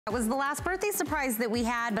That was the last birthday surprise that we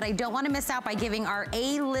had, but I don't want to miss out by giving our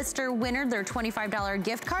A-lister winner their $25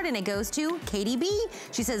 gift card, and it goes to Katie B.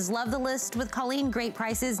 She says, love the list with Colleen, great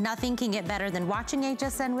prices. Nothing can get better than watching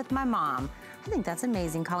HSN with my mom. I think that's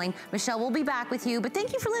amazing, Colleen. Michelle will be back with you, but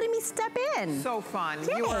thank you for letting me step in. So fun.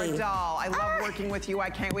 Yay. You are a doll. I love working with you.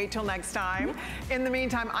 I can't wait till next time. In the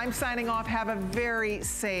meantime, I'm signing off. Have a very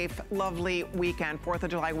safe, lovely weekend, 4th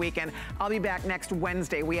of July weekend. I'll be back next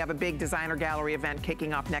Wednesday. We have a big designer gallery event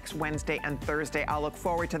kicking off next Wednesday and Thursday. I'll look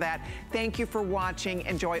forward to that. Thank you for watching.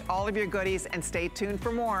 Enjoy all of your goodies and stay tuned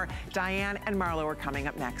for more. Diane and Marlo are coming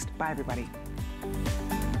up next. Bye, everybody.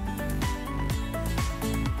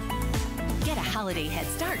 Get a holiday head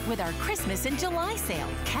start with our Christmas in July sale.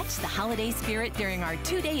 Catch the holiday spirit during our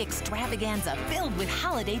 2-day extravaganza filled with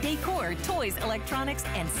holiday decor, toys, electronics,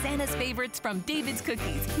 and Santa's favorites from David's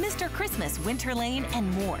Cookies, Mr. Christmas, Winter Lane,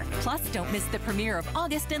 and more. Plus, don't miss the premiere of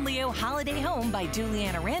August and Leo Holiday Home by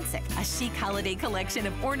Juliana Rancic, a chic holiday collection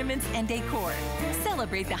of ornaments and decor.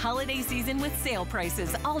 Celebrate the holiday season with sale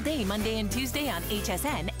prices all day Monday and Tuesday on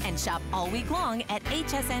HSN, and shop all week long at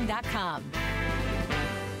hsn.com.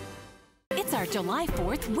 It's our July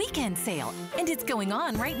 4th weekend sale, and it's going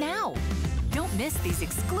on right now. Don't miss these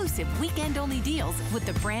exclusive weekend-only deals with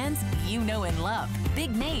the brands you know and love.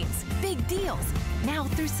 Big names, big deals. Now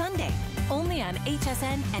through Sunday, only on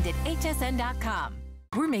HSN and at hsn.com.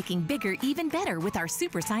 We're making bigger even better with our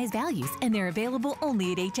supersize values, and they're available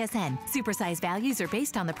only at HSN. Supersize values are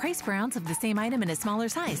based on the price per ounce of the same item in a smaller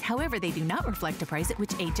size. However, they do not reflect a price at which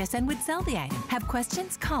HSN would sell the item. Have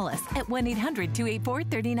questions? Call us at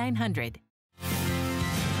 1-800-284-3900.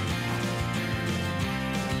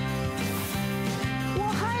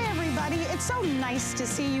 It's so nice to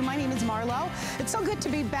see you. My name is Marlo. It's so good to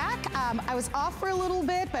be back. I was off for a little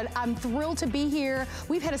bit, but I'm thrilled to be here.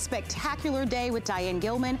 We've had a spectacular day with Diane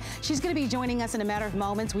Gilman. She's going to be joining us in a matter of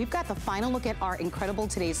moments. We've got the final look at our incredible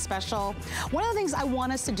Today's Special. One of the things I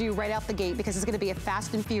want us to do right out the gate, because it's going to be a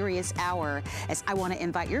fast and furious hour, is I want to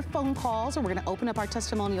invite your phone calls, or we're going to open up our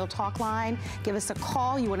testimonial talk line. Give us a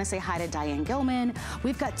call. You want to say hi to Diane Gilman.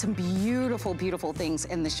 We've got some beautiful, beautiful things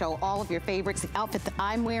in the show. All of your favorites. The outfit that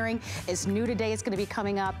I'm wearing is new today. It's going to be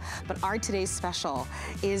coming up, but our Today's Special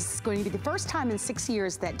is going to be the first time in 6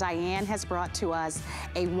 years that Diane has brought to us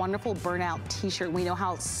a wonderful burnout t-shirt. We know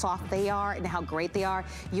how soft they are and how great they are.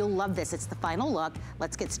 You'll love this. It's the final look.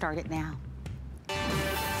 Let's get started now.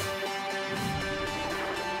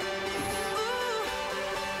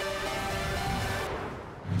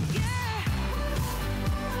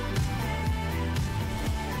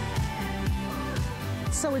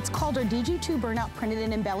 So it's called our DG2 Burnout Printed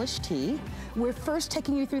and Embellished Tee. We're first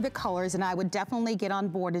taking you through the colors, and I would definitely get on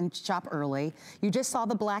board and shop early. You just saw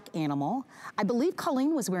the black animal. I believe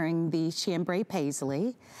Colleen was wearing the chambray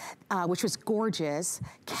paisley, which was gorgeous.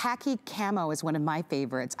 Khaki camo is one of my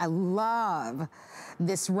favorites. I love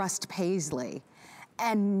this rust paisley.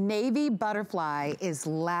 And navy butterfly is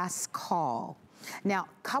last call. Now,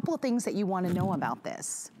 a couple of things that you want to know about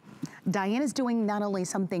this. Diane is doing not only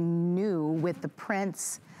something new with the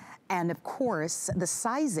prints and, of course, the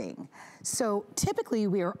sizing. So typically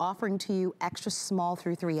we are offering to you extra small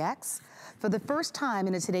through 3X. For the first time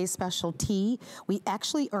in a Today's Special tee, we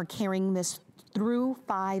actually are carrying this through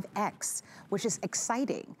 5X, which is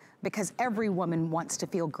exciting because every woman wants to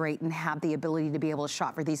feel great and have the ability to be able to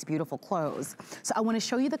shop for these beautiful clothes. So I want to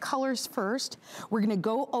show you the colors first. We're going to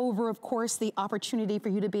go over, of course, the opportunity for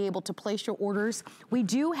you to be able to place your orders. We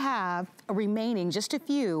do have remaining just a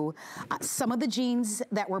few, some of the jeans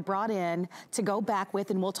that were brought in to go back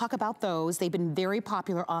with, and we'll talk about those. They've been very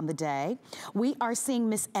popular on the day. We are seeing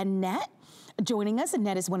Miss Annette joining us.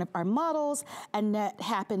 Annette is one of our models. Annette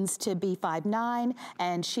happens to be 5'9",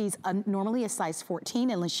 and she's normally a size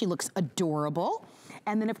 14, and she looks adorable.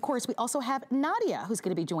 And then, of course, we also have Nadia, who's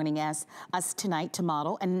going to be joining us tonight to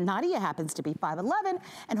model. And Nadia happens to be 5'11",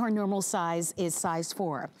 and her normal size is size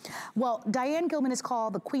 4. Well, Diane Gilman is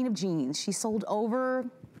called the Queen of Jeans. She sold over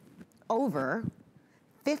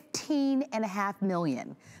 15.5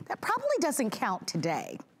 million. That probably doesn't count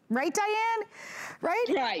today. Right, Diane? Right?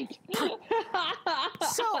 Right.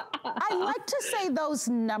 So I like to say those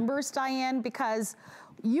numbers, Diane, because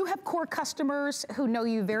you have core customers who know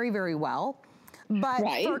you very, very well. But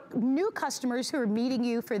for new customers who are meeting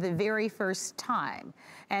you for the very first time,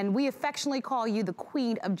 and we affectionately call you the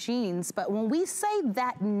Queen of Jeans, but when we say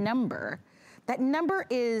that number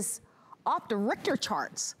is off the Richter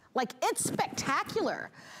charts. Like, it's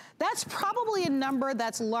spectacular. That's probably a number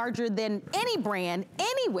that's larger than any brand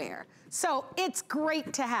anywhere So it's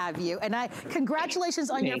great to have you, and congratulations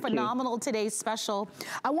on your phenomenal Today's Special.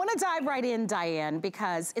 I want to dive right in, Diane,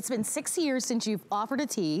 because it's been 6 years since you've offered a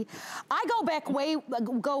tee. I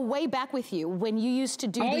go way back with you when you used to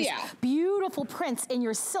do these beautiful prints in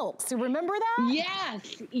your silks. You remember that?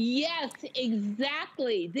 Yes,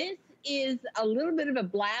 exactly. This is a little bit of a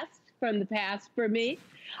blast from the past for me.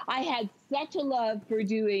 I had such a love for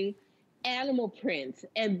doing animal prints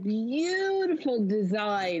and beautiful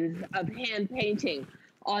designs of hand painting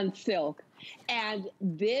on silk. And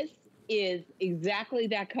this is exactly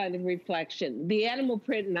that kind of reflection. The animal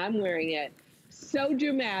print, and I'm wearing it, so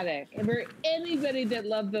dramatic. And for anybody that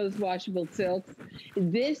loved those washable silks,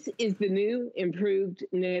 this is the new improved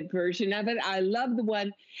knit version of it. I love the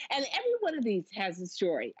one, and every one of these has a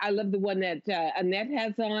story. I love the one that Annette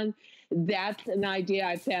has on. That's an idea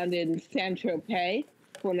I found in Saint-Tropez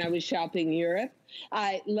when I was shopping Europe.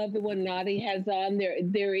 I love the one Nadi has on.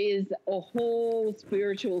 There is a whole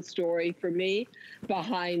spiritual story for me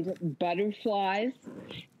behind butterflies,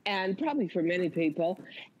 and probably for many people.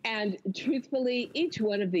 And truthfully, each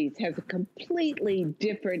one of these has a completely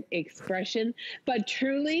different expression, but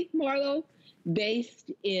truly, Marlo,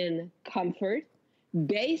 based in comfort,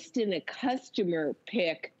 based in a customer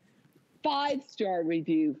pick, 5-star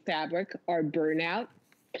review fabric or burnout.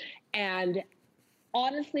 And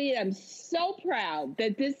honestly, I'm so proud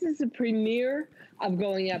that this is a premiere of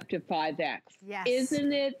going up to 5X. Yes.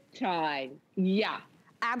 Isn't it time? Yeah.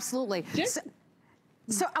 Absolutely.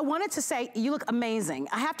 So I wanted to say, you look amazing.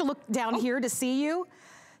 I have to look down here to see you.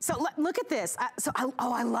 So look at this.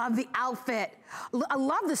 I love the outfit. I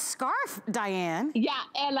love the scarf, Diane. Yeah,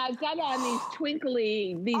 and I've got on these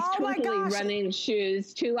twinkly running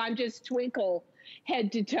shoes too. I'm just twinkle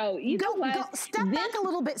head to toe. You know what? Step back a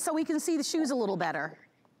little bit so we can see the shoes a little better.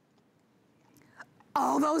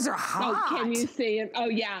 Oh, those are hot. Oh, can you see them? Oh,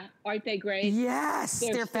 yeah. Aren't they great? Yes,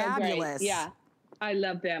 they're so fabulous. Great. Yeah, I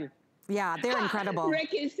love them. Yeah, they're incredible.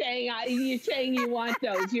 Rick is saying, you're saying you want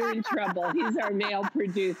those. You're in trouble. He's our male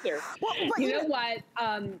producer. Well, you know what?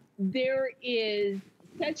 There is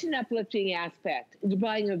such an uplifting aspect to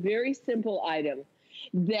buying a very simple item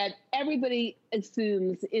that everybody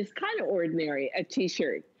assumes is kind of ordinary, a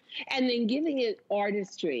T-shirt, and then giving it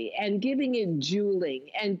artistry and giving it jeweling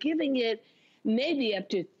and giving it maybe up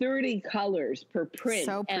to 30 colors per print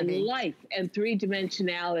and life and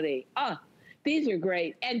three-dimensionality. These are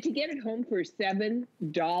great. And to get it home for $7,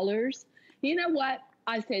 you know what?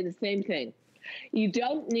 I say the same thing. You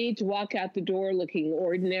don't need to walk out the door looking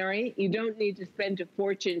ordinary. You don't need to spend a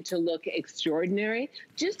fortune to look extraordinary.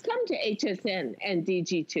 Just come to HSN and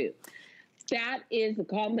DG2. That is a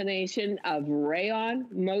combination of rayon,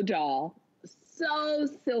 modal, so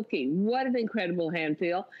silky. What an incredible hand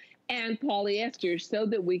feel. And polyester so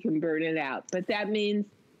that we can burn it out. But that means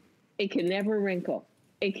it can never wrinkle.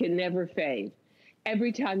 It can never fade.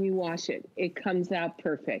 Every time you wash it, it comes out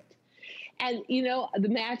perfect. And, you know, the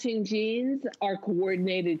matching jeans are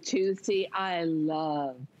coordinated too. See, I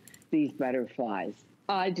love these butterflies.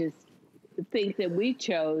 I just think that we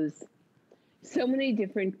chose so many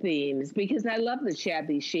different themes because I love the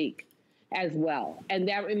shabby chic as well. And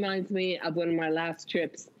that reminds me of one of my last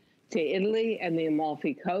trips to Italy and the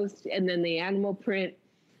Amalfi Coast. And then the animal print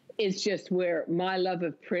is just where my love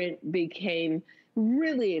of print became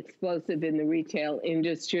really explosive in the retail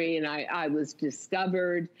industry, and I was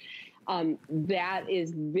discovered. That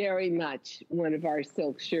is very much one of our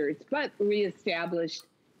silk shirts, but reestablished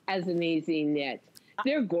as an easy knit.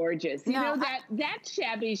 They're gorgeous. You know, that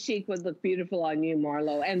shabby chic would look beautiful on you,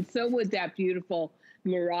 Marlo, and so would that beautiful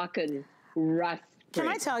Moroccan rust print. Can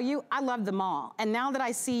I tell you, I love them all. And now that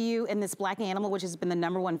I see you in this black animal, which has been the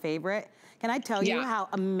 #1 favorite, can I tell you how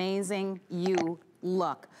amazing you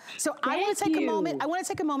look? So I want to take a moment. I want to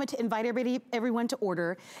take a moment to invite everyone to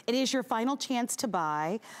order. It is your final chance to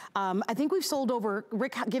buy. I think we've sold over,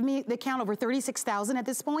 Rick, give me the count, over 36,000 at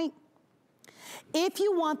this point. If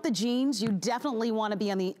you want the jeans, you definitely want to be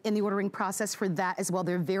in the ordering process for that as well.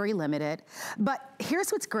 They're very limited. But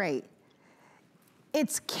here's what's great.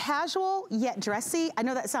 It's casual yet dressy. I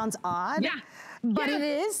know that sounds odd, but it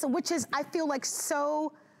is, which is, I feel like,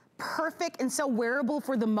 so perfect and so wearable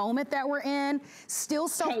for the moment that we're in. Still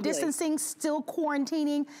self-distancing, still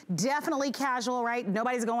quarantining, definitely casual, right?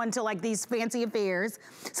 Nobody's going to like these fancy affairs.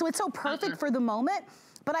 So it's so perfect for the moment.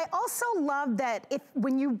 But I also love that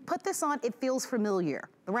when you put this on, it feels familiar,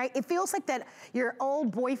 right? It feels like that your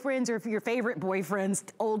old boyfriend's or your favorite boyfriend's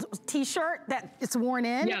old t-shirt that it's worn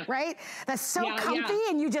in, right? That's so comfy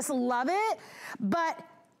and you just love it. But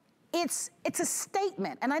it's a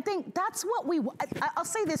statement. And I think that's what I'll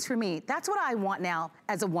say this for me, that's what I want now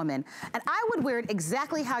as a woman. And I would wear it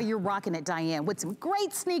exactly how you're rocking it, Diane, with some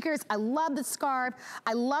great sneakers. I love the scarf.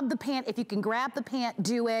 I love the pant. If you can grab the pant,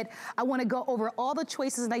 do it. I wanna go over all the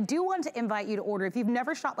choices, and I do want to invite you to order. If you've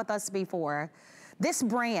never shopped with us before, this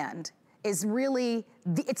brand is really,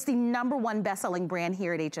 it's the #1 best-selling brand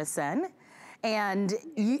here at HSN. And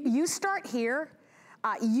you start here,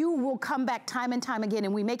 you will come back time and time again,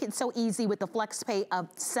 and we make it so easy with the flex pay of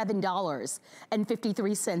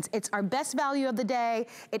 $7.53. It's our best value of the day.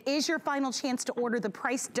 It is your final chance to order. The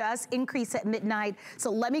price does increase at midnight, so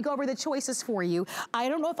let me go over the choices for you. I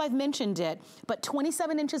don't know if I've mentioned it, but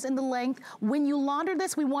 27 inches in the length. When you launder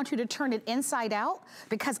this, we want you to turn it inside out,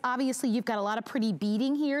 because obviously you've got a lot of pretty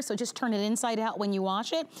beading here, so just turn it inside out when you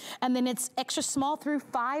wash it. And then it's extra small through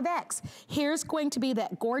 5X. Here's going to be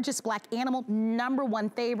that gorgeous black animal, #1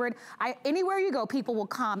 favorite. Anywhere you go, people will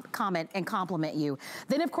comment and compliment you.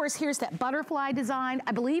 Then of course, here's that butterfly design.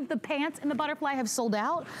 I believe the pants in the butterfly have sold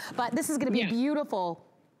out, but this is gonna be beautiful.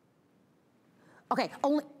 Okay,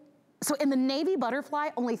 so in the navy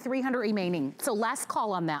butterfly, only 300 remaining. So last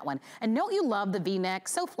call on that one. And don't you love the V-neck?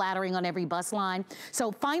 So flattering on every bust line. So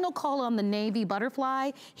final call on the navy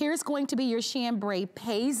butterfly. Here's going to be your chambray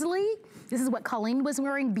paisley. This is what Colleen was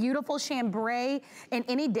wearing. Beautiful chambray in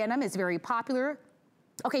any denim is very popular.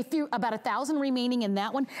 Okay, about 1,000 remaining in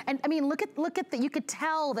that one. And I mean, look at that. You could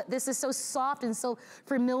tell that this is so soft and so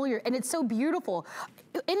familiar, and it's so beautiful.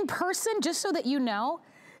 In person, just so that you know,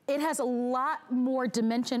 it has a lot more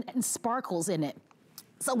dimension and sparkles in it.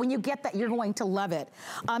 So when you get that, you're going to love it.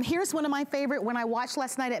 Here's one of my favorite. When I watched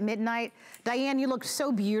last night at midnight, Diane, you looked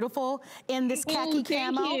so beautiful in this khaki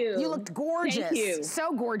camo. You looked gorgeous. Thank you.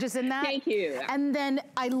 So gorgeous in that. Thank you. And then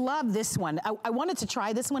I love this one. I wanted to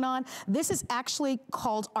try this one on. This is actually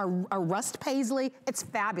called our rust paisley. It's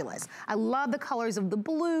fabulous. I love the colors of the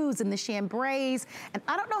blues and the chambrays. And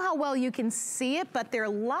I don't know how well you can see it, but there are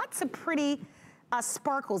lots of pretty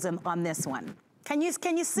sparkles on this one. Can you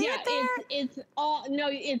see it there? It's all, no,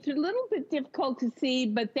 it's a little bit difficult to see,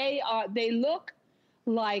 but they look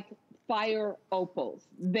like fire opals.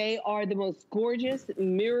 They are the most gorgeous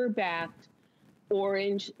mirror-backed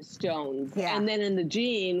orange stones. Yeah. And then in the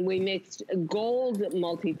jean, we mixed gold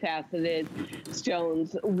multifaceted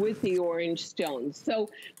stones with the orange stones. So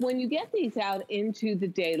when you get these out into the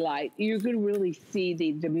daylight, you're going to really see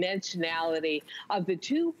the dimensionality of the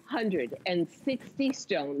 260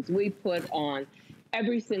 stones we put on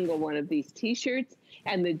every single one of these t-shirts,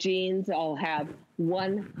 and the jeans all have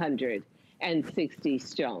 160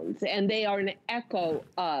 stones, and they are an echo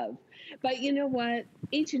of. But you know what?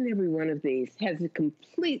 Each and every one of these has a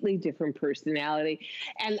completely different personality.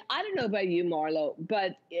 And I don't know about you, Marlo,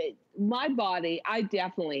 but my body, I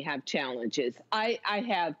definitely have challenges. I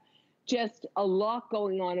have just a lot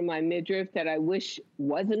going on in my midriff that I wish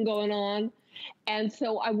wasn't going on. And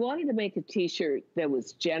so I wanted to make a t-shirt that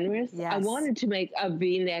was generous. Yes. I wanted to make a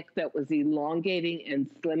V-neck that was elongating and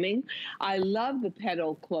slimming. I love the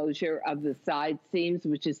pedal closure of the side seams,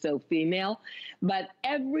 which is so female, but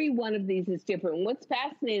every one of these is different. And what's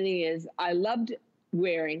fascinating is I loved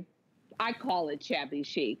wearing, I call it shabby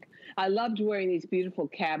chic. I loved wearing these beautiful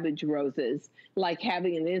cabbage roses, like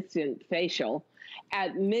having an instant facial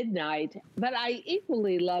at midnight, but I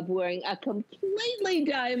equally love wearing a completely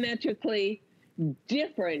diametrically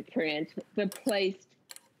different print, the placed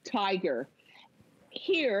tiger,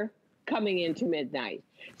 here coming into midnight.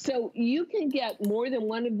 So you can get more than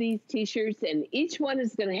one of these t-shirts, and each one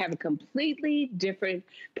is going to have a completely different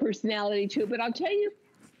personality to it. But I'll tell you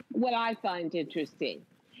what I find interesting.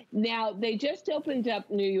 Now, they just opened up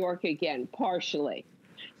New York again, partially.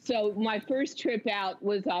 So my first trip out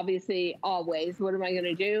was obviously always, what am I going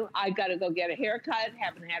to do? I got to go get a haircut.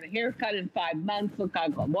 Haven't had a haircut in 5 months. Look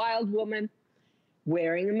like a wild woman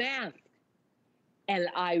wearing a mask. And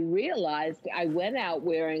I realized I went out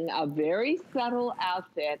wearing a very subtle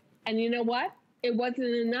outfit. And you know what? It wasn't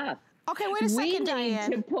enough. Okay, wait a second, Diane.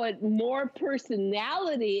 We need to put more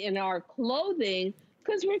personality in our clothing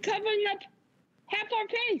because we're covering up half our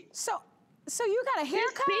face. So you got a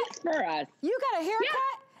haircut? This speaks for us. You got a haircut?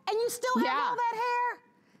 Yeah. And you still have all that hair?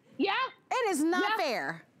 Yeah. It is not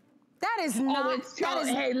fair. That is not. Oh, it's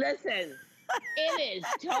hey, listen. It is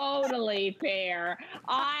totally fair.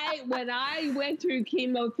 When I went through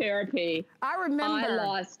chemotherapy, I remember. I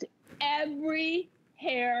lost every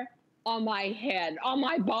hair on my head, on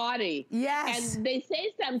my body. Yes. And they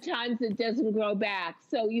say sometimes it doesn't grow back.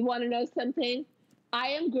 So you want to know something? I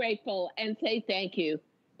am grateful and say thank you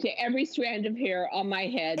to every strand of hair on my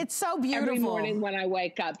head. It's so beautiful. Every morning when I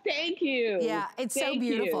wake up. Thank you. Yeah, it's so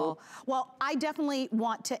beautiful. Well, I definitely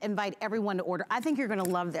want to invite everyone to order. I think you're gonna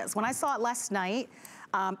love this. When I saw it last night,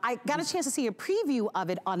 I got a chance to see a preview of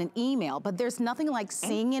it on an email, but there's nothing like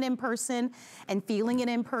seeing it in person and feeling it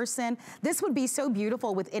in person. This would be so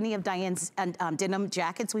beautiful with any of Diane's denim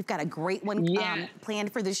jackets. We've got a great one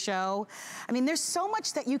planned for the show. I mean, there's so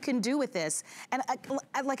much that you can do with this. And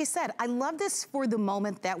like I said, I love this for the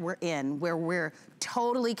moment that we're in, where we're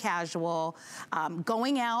totally casual,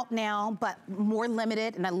 going out now, but more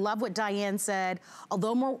limited. And I love what Diane said.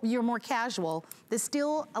 Although you're more casual, this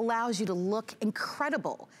still allows you to look incredible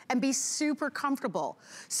and be super comfortable.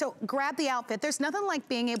 So grab the outfit. There's nothing like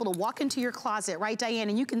being able to walk into your closet, right, Diane?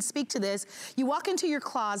 And you can speak to this. You walk into your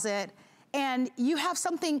closet and you have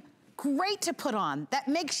something great to put on that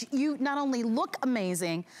makes you not only look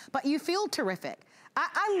amazing, but you feel terrific.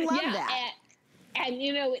 I love that. And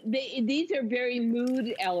you know, these are very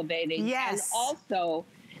mood elevating. Yes. And also,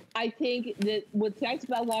 I think that what's nice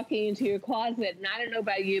about walking into your closet, and I don't know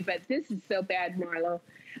about you, but this is so bad, Marlo.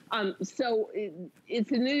 So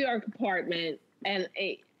it's a New York apartment, and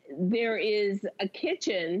there is a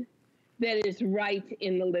kitchen that is right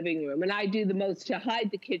in the living room. And I do the most to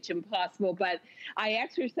hide the kitchen possible, but I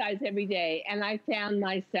exercise every day, and I found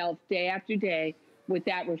myself day after day with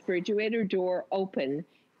that refrigerator door open,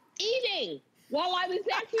 eating while I was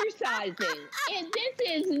exercising. And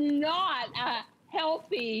this is not a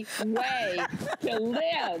healthy way to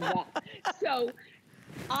live. So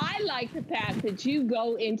I like the fact that you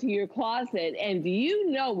go into your closet and you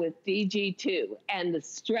know, with DG2 and the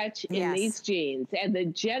stretch in these jeans and the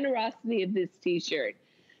generosity of this t-shirt,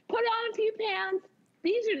 put on a few pounds.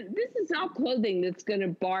 This is not clothing that's going to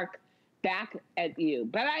bark back at you.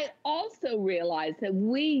 But I also realize that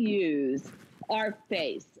we use our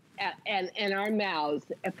face and our mouths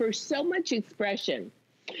for so much expression.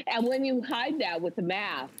 And when you hide that with a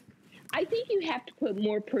mask, I think you have to put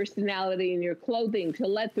more personality in your clothing to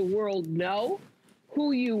let the world know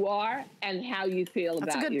who you are and how you feel about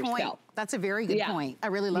yourself. That's a good point. That's a very good point. I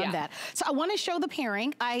really love that. So I want to show the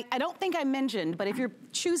pairing. I don't think I mentioned, but if you're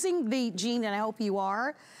choosing the jean, and I hope you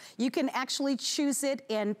are, you can actually choose it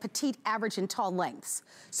in petite, average, and tall lengths.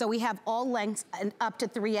 So we have all lengths and up to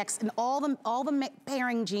 3X, and all the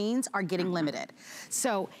pairing jeans are getting limited.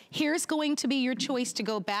 So here's going to be your choice to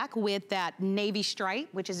go back with that navy stripe,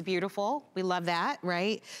 which is beautiful. We love that,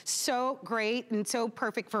 right? So great and so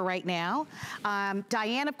perfect for right now.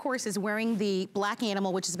 Diane, of course, is wearing the black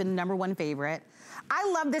animal, which has been the #1 favorite.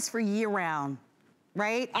 I love this for year round,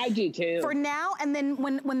 right? I do too. For now, and then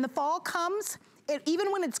when the fall comes,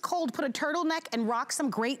 even when it's cold, put a turtleneck and rock some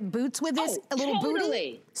great boots with this. A little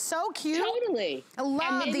booty. So cute. Totally. I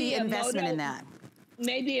love the investment in that.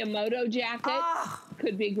 Maybe a moto jacket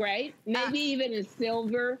could be great. Maybe even a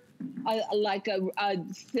silver, like a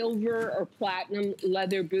silver or platinum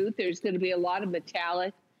leather boot. There's going to be a lot of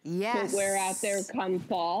metallic footwear out there come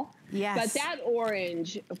fall. Yes. But that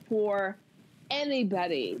orange for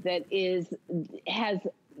anybody that has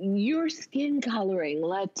your skin coloring,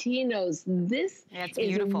 Latinos, this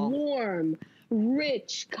is a warm,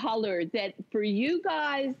 rich color that for you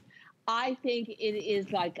guys, I think it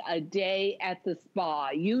is like a day at the spa.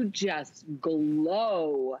 You just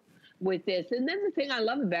glow with this. And then the thing I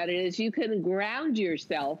love about it is you can ground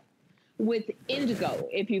yourself with indigo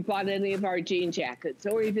if you bought any of our jean jackets,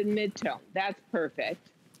 or even mid-tone. That's perfect.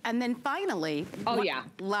 And then finally,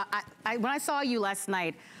 when I saw you last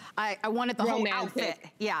night, I wanted the whole outfit.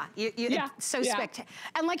 Yeah, it's so spectacular.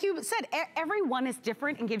 And like you said, every one is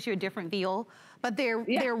different and gives you a different feel, but they're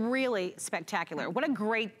really spectacular. What a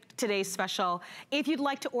great today's special. If you'd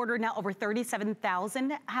like to order now, over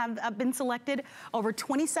 37,000 have been selected, over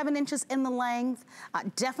 27 inches in the length.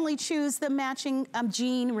 Definitely choose the matching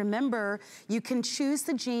jean. Remember, you can choose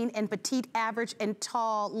the jean in petite, average, and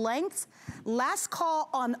tall lengths. Last call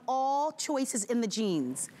on all choices in the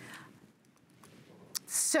jeans.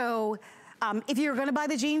 So if you're gonna buy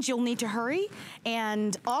the jeans, you'll need to hurry,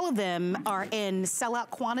 and all of them are in sellout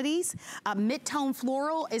quantities. Mid-tone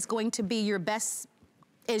floral is going to be your best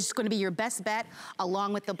bet,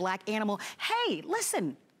 along with the black animal. Hey,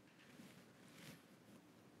 listen.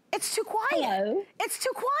 It's too quiet. Hello? It's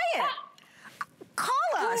too quiet. Call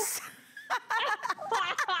us.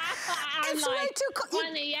 It's like way too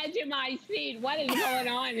on the edge of my seat. What is going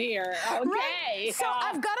on here? Okay. Right. So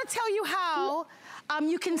I've got to tell you how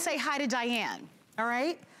you can say hi to Diane. All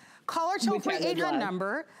right. Call our toll-free 800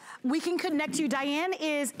 number. We can connect you. Diane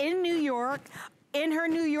is in New York. in her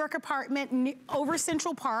New York apartment over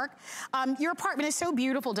Central Park. Your apartment is so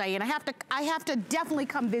beautiful, Diane. I have to definitely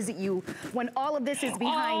come visit you when all of this is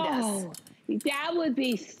behind us. That would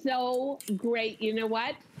be so great. You know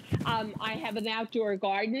what? I have an outdoor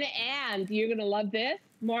garden, and you're going to love this,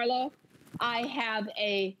 Marlo. I have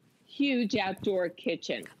a huge outdoor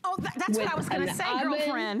kitchen. Oh, that's what I was going to say, oven,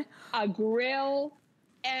 girlfriend. A grill,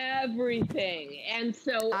 everything. And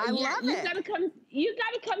so I love it. You got to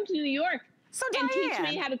come to New York and teach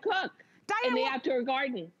me how to cook in the outdoor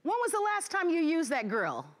garden. When was the last time you used that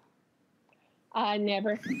grill?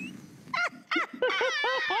 Never.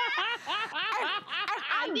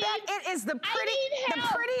 I bet it is the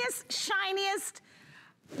prettiest, shiniest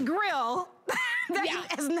grill that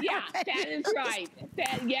has never been that is used. right.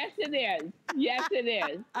 Yes, it is. Yes, it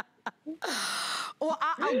is. Well,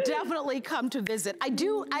 I'll definitely come to visit.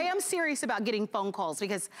 I am serious about getting phone calls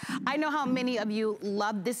because I know how many of you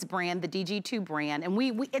love this brand, the DG2 brand,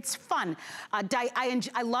 and it's fun.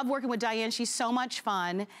 I love working with Diane. She's so much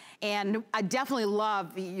fun, and I definitely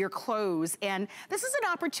love your clothes. And this is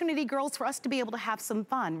an opportunity, girls, for us to be able to have some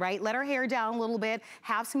fun, right? Let our hair down a little bit,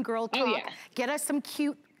 have some girl talk, get us some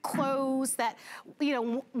cute clothes that, you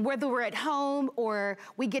know, whether we're at home or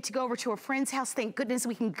we get to go over to a friend's house, thank goodness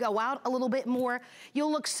we can go out a little bit more.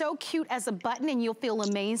 You'll look so cute as a button and you'll feel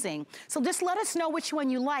amazing. So just let us know which one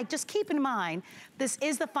you like. Just keep in mind, this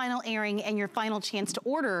is the final airing and your final chance to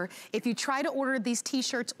order. If you try to order these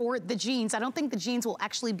t-shirts or the jeans, I don't think the jeans will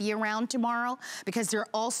actually be around tomorrow because they're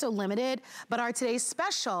also limited, but our today's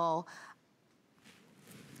special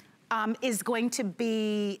is going to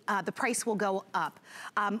be, the price will go up.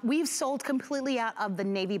 We've sold completely out of the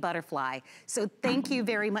navy butterfly. So thank you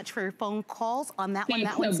very much for your phone calls on that one.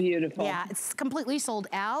 That one's so beautiful. Yeah, it's completely sold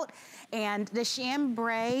out. And the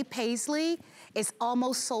chambray paisley is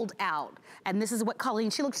almost sold out. And this is what Colleen,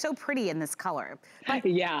 she looks so pretty in this color. But,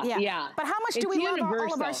 yeah. But how much do we love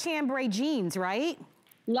all of our chambray jeans, right?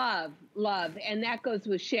 Love. And that goes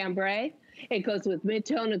with chambray. It goes with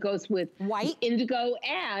mid-tone, it goes with white, indigo,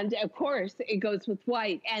 and of course, it goes with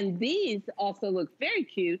white. And these also look very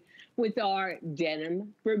cute with our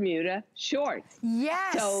denim Bermuda shorts.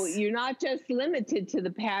 Yes. So you're not just limited to the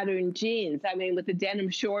patterned jeans. I mean, with the denim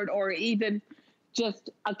short or even just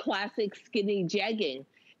a classic skinny jegging,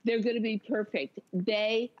 they're going to be perfect.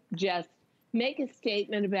 They just make a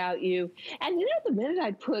statement about you. And you know, the minute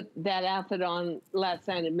I put that outfit on last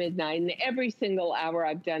night at midnight, and every single hour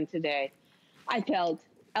I've done today, I felt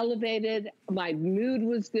elevated. My mood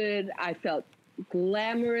was good. I felt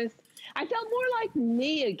glamorous. I felt more like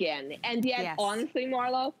me again. And yet, honestly,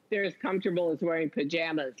 Marlo, they're as comfortable as wearing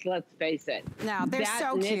pajamas. Let's face it. No, they're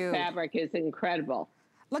so cute. That knit fabric is incredible.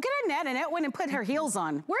 Look at Annette. Annette went and put her heels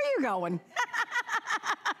on. Where are you going?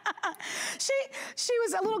 She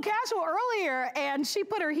was a little casual earlier, and she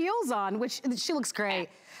put her heels on, which she looks great.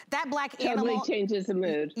 That black animal totally changes the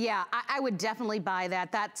mood. Yeah, I would definitely buy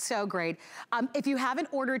that. That's so great. If you haven't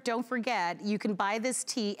ordered, don't forget, you can buy this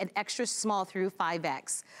tee an extra small through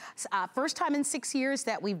 5X. First time in 6 years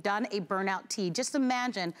that we've done a burnout tee. Just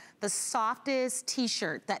imagine the softest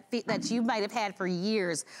t-shirt that you might have had for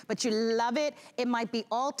years, but you love it. It might be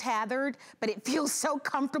all tethered, but it feels so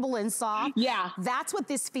comfortable and soft. Yeah. That's what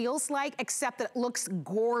this feels like, except that it looks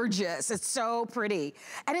gorgeous. It's so pretty.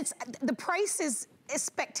 And the price is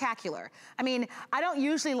spectacular. I mean, I don't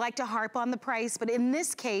usually like to harp on the price, but in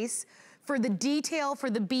this case, for the detail, for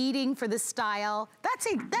the beading, for the style, that's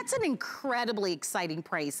an incredibly exciting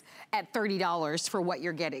price at $30 for what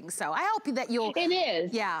you're getting. So I hope that you'll... It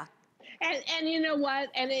is. Yeah. And you know what?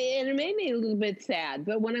 And it made me a little bit sad,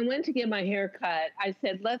 but when I went to get my hair cut, I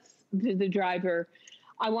said, to the driver,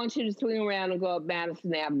 I want you to swing around and go up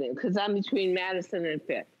Madison Avenue, because I'm between Madison and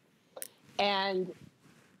 5th. And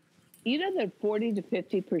you know that 40 to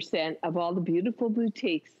 50% of all the beautiful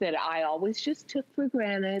boutiques that I always just took for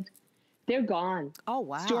granted, they're gone. Oh,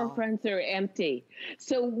 wow. Storefronts are empty.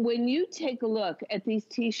 So when you take a look at these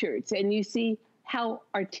t-shirts and you see how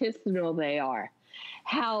artisanal they are,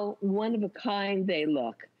 how one of a kind they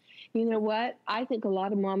look, you know what? I think a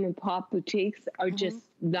lot of mom and pop boutiques are just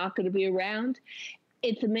not going to be around.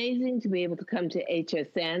 It's amazing to be able to come to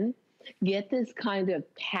HSN, get this kind of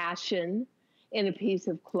passion in a piece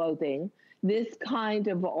of clothing, this kind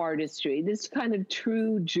of artistry, this kind of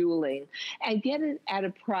true jeweling, and get it at a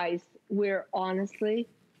price where, honestly,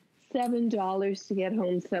 $7 to get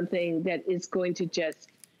home something that is going to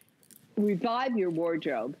just revive your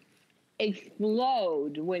wardrobe,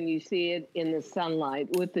 explode when you see it in the sunlight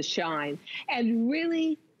with the shine, and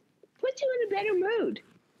really put you in a better mood.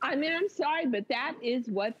 I mean, I'm sorry, but that is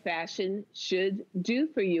what fashion should do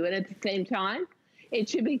for you. And at the same time, It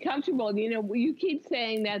should be comfortable. You know, you keep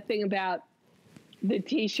saying that thing about the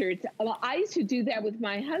T-shirts. Well, I used to do that with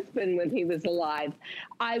my husband when he was alive.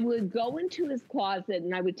 I would go into his closet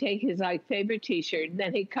and I would take his like favorite T-shirt, and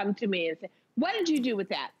then he'd come to me and say, "What did you do with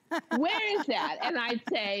that? Where is that?" And I'd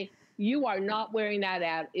say, "You are not wearing that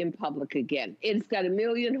out in public again. It's got a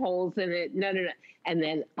million holes in it. No, no, no." And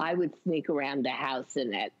then I would sneak around the house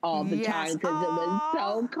in it all the time because it was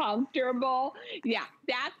so comfortable. Yeah,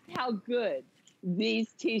 that's how good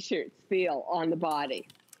these T-shirts feel on the body.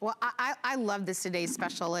 Well, I love this today's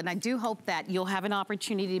special, and I do hope that you'll have an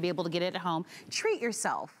opportunity to be able to get it at home. Treat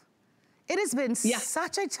yourself. It has been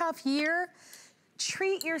such a tough year.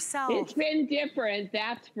 Treat yourself. It's been different,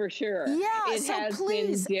 that's for sure. Yeah, it has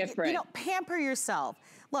please, been different. You know, pamper yourself.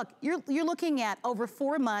 Look, you're looking at over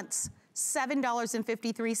 4 months,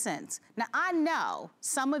 $7.53. Now, I know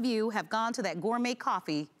some of you have gone to that gourmet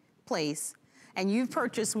coffee place and you've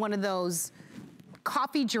purchased one of those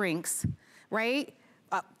coffee drinks, right?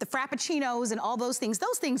 The Frappuccinos and all those things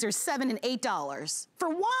are $7 and $8 for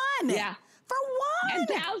one. Yeah. For one. And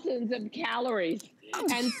thousands of calories.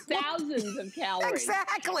 And thousands of calories.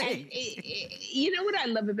 Exactly. And, you know what I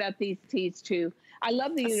love about these tees too? I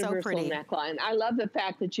love the universal neckline. I love the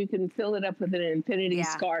fact that you can fill it up with an infinity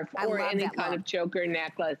scarf or any kind of choker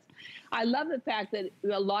necklace. I love the fact that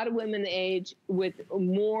a lot of women age with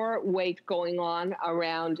more weight going on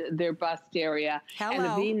around their bust area. And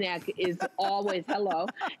a V-neck is always,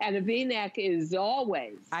 and a V-neck is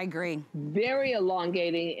always, I agree, very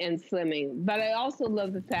elongating and slimming. But I also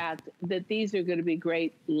love the fact that these are going to be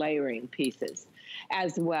great layering pieces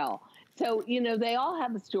as well. So, you know, they all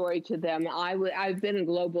have a story to them. I've been a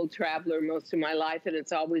global traveler most of my life, and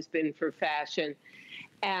it's always been for fashion.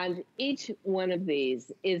 And each one of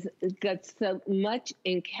these got so much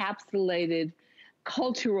encapsulated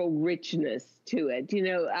cultural richness to it. You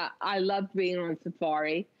know, I love being on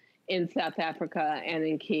safari in South Africa and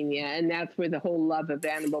in Kenya, and that's where the whole love of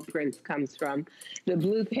animal prints comes from. The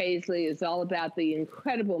blue paisley is all about the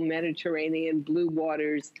incredible Mediterranean blue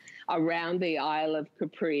waters around the Isle of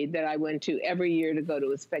Capri that I went to every year to go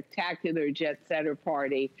to a spectacular jet setter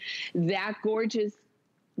party. That gorgeous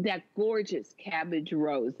cabbage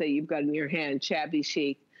rose that you've got in your hand, shabby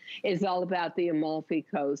chic, is all about the Amalfi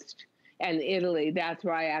Coast and Italy. That's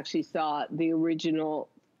where I actually saw the original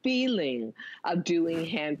feeling of doing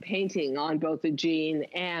hand painting on both a jean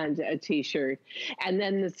and a T-shirt. And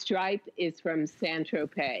then the stripe is from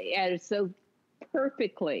Saint-Tropez, and it's so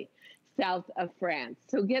perfectly south of France.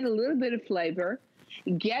 So get a little bit of flavor,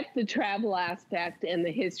 get the travel aspect and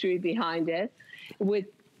the history behind it, with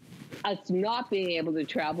us not being able to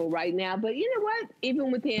travel right now. But you know what? Even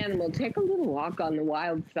with the animal, take a little walk on the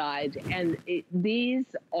wild side. And these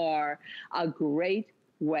are a great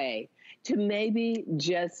way to maybe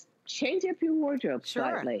just change up your wardrobe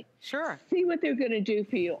slightly. Sure. See what they're going to do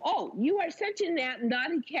for you. Oh, you are such a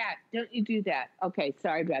naughty cat. Don't you do that? Okay,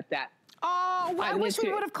 sorry about that. Oh, I wish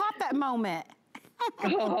we would have caught that moment.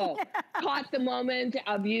 Caught the moment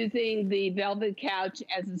of using the velvet couch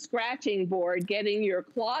as a scratching board, getting your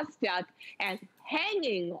claw stuck and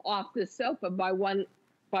hanging off the sofa by one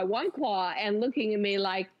claw and looking at me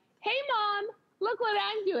like, "Hey, Mom, look what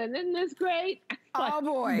I'm doing. Isn't this great?" Oh,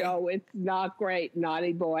 boy. No, it's not great,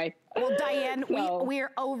 naughty boy. Well, Diane,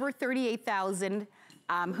 we're over 38,000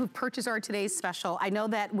 who've purchased our today's special. I know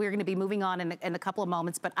that we're gonna be moving on in a couple of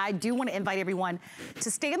moments, but I do wanna invite everyone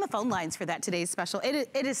to stay on the phone lines for that today's special. It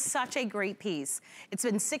is such a great piece. It's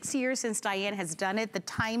been 6 years since Diane has done it. The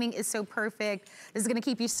timing is so perfect. This is gonna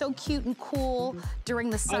keep you so cute and cool during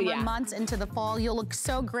the summer months into the fall. You'll look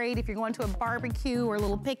so great if you're going to a barbecue or a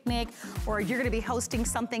little picnic, or if you're gonna be hosting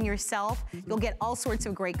something yourself. You'll get all sorts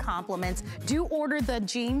of great compliments. Do order the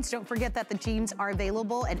jeans. Don't forget that the jeans are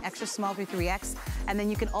available in extra small through 3X, and then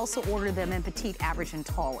you can also order them in petite, average, and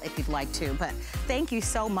tall if you'd like to. But thank you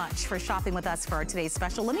so much for shopping with us for our today's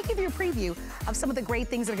special. Let me give you a preview of some of the great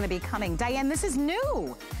things that are gonna be coming. Diane, this is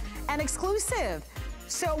new and exclusive.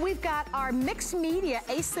 So we've got our mixed media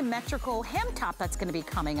asymmetrical hem top that's gonna be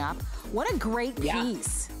coming up. What a great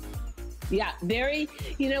piece. Yeah, very,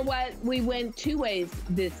 you know what? We went two ways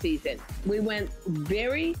this season. We went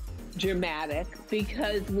very dramatic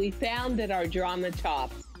because we found that our drama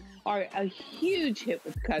tops are a huge hit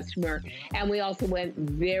with the customer, and we also went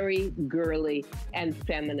very girly and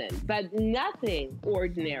feminine, but nothing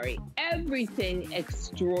ordinary, everything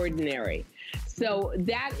extraordinary. So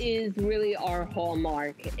that is really our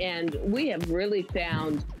hallmark, and we have really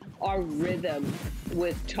found our rhythm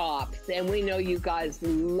with tops. And we know you guys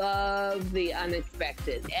love the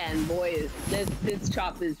unexpected. And boy, this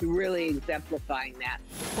top is really exemplifying that.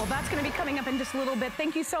 Well, that's going to be coming up in just a little bit.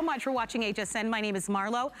 Thank you so much for watching HSN. My name is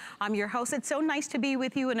Marlo. I'm your host. It's so nice to be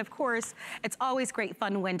with you. And of course, it's always great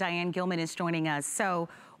fun when Diane Gilman is joining us. So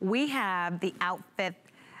we have the outfit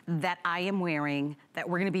that I am wearing that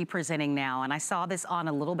we're gonna be presenting now. And I saw this on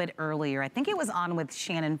a little bit earlier. I think it was on with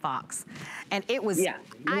Shannon Fox. And it was, yeah,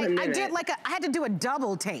 I did like I had to do a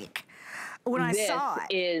double take when I saw it.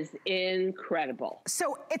 This is incredible.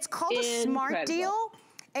 So it's called a Smart Deal.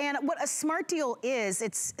 And what a Smart Deal is,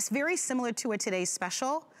 it's very similar to a Today's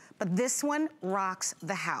Special, but this one rocks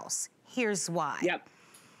the house. Here's why. Yep.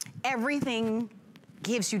 Everything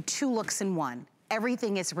gives you 2 looks in one.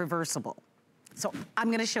 Everything is reversible. So I'm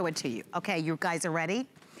gonna show it to you. Okay, you guys are ready?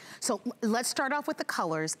 So let's start off with the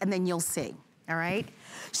colors and then you'll see, all right?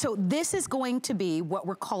 So this is going to be what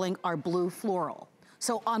we're calling our blue floral.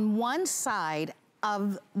 So on one side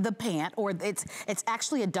of the pant, or it's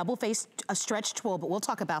actually a double-faced stretch twill, but we'll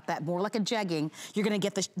talk about that, more like a jegging, you're gonna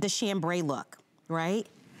get the chambray look, right?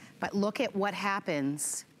 But look at what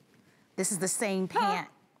happens. This is the same pant.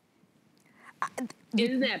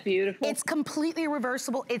 Isn't that beautiful? It's completely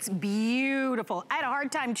reversible. It's beautiful. I had a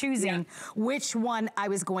hard time choosing which one I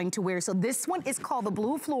was going to wear. So this one is called the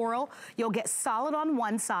blue floral. You'll get solid on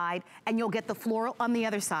one side and you'll get the floral on the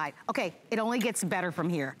other side. Okay, it only gets better from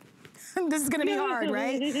here. This is gonna be hard,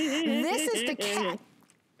 right? This is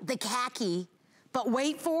the khaki, but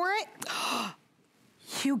wait for it.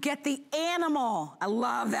 You get the animal. I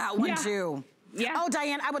love that one too. Yeah. Oh,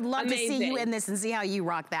 Diane, I would love to see you in this and see how you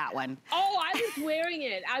rock that one. Oh, I was wearing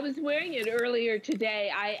it. I was wearing it earlier today.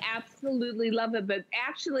 I absolutely love it. But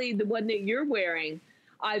actually, the one that you're wearing,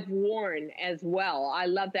 I've worn as well. I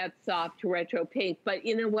love that soft retro pink. But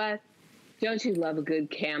you know what? Don't you love a good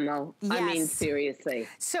camo? Yes. I mean, seriously.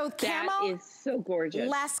 So camo, that is so gorgeous.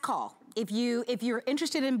 Last call. If you're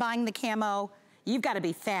interested in buying the camo, you've got to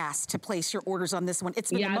be fast to place your orders on this one. It's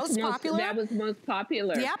been the most popular. That was most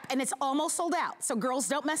popular. Yep, and it's almost sold out. So girls,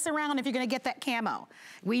 don't mess around if you're gonna get that camo.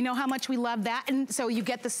 We know how much we love that, and so you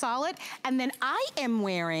get the solid. And then I am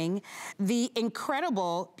wearing the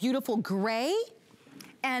incredible, beautiful gray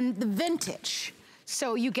and the vintage.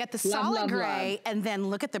 So you get the solid gray, and then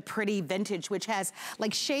look at the pretty vintage, which has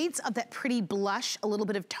like shades of that pretty blush, a little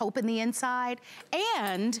bit of taupe in the inside.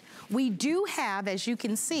 And we do have, as you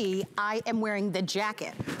can see, I am wearing the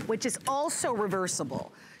jacket, which is also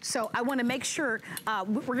reversible. So I wanna make sure,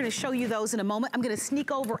 we're gonna show you those in a moment. I'm gonna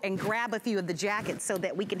sneak over and grab a few of the jackets so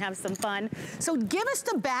that we can have some fun. So give us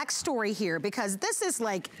the backstory here, because this is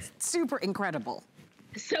like super incredible.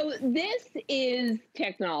 So this is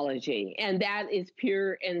technology, and that is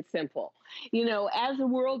pure and simple. You know, as a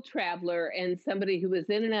world traveler and somebody who was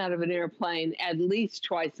in and out of an airplane at least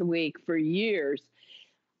twice a week for years,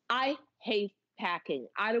 I hate packing.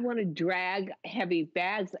 I don't want to drag heavy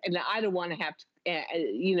bags, and I don't want to have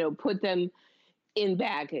to, put them in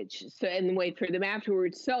baggage and wait for them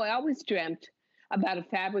afterwards. So I always dreamt about a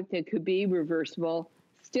fabric that could be reversible,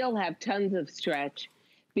 still have tons of stretch,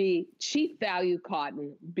 be cheap value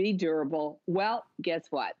cotton, be durable. Well, guess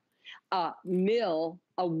what? A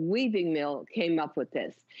weaving mill came up with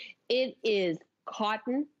this. It is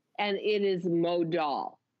cotton and it is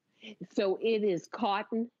modal. So it is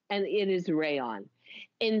cotton and it is rayon.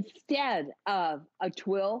 Instead of a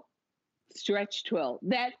twill, stretch twill,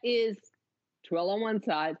 that is twill on one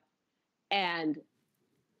side and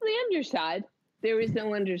the underside, there is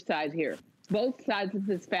no underside here. Both sides of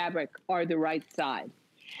this fabric are the right side.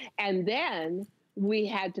 And then we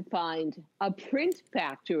had to find a print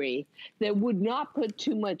factory that would not put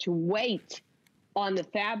too much weight on the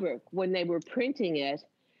fabric when they were printing it,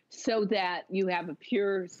 so that you have a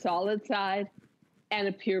pure solid side and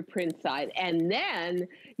a pure print side. And then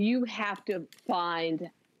you have to find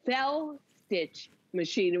fell stitch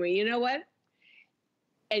machinery. You know what?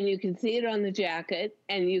 And you can see it on the jacket,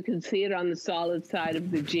 and you can see it on the solid side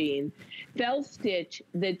of the jean. Fell stitch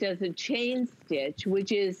that does a chain stitch,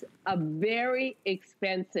 which is a very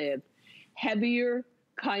expensive, heavier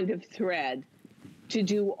kind of thread to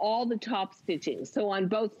do all the top stitching. So on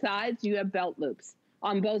both sides, you have belt loops.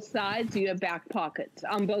 On both sides, you have back pockets.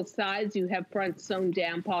 On both sides, you have front sewn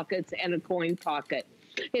down pockets and a coin pocket.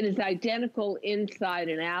 It is identical inside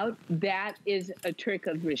and out. That is a trick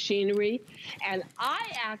of machinery. And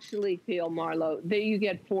I actually feel, Marlo, that you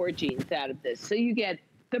get 4 jeans out of this. So you get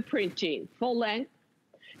the print jean, full length.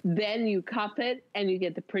 Then you cuff it, and you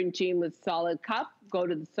get the print jean with solid cuff. Go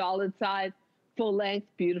to the solid side, full length,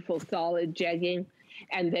 beautiful solid jegging.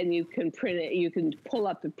 and then you can print it. You can pull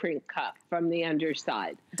up the print cuff from the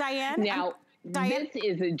underside. Diane? Now, Diane? this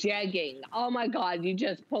is a jegging. Oh my God, you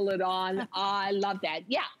just pull it on. I love that.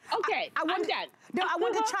 Yeah, okay, I'm done. No, I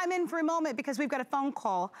want to chime in for a moment because we've got a phone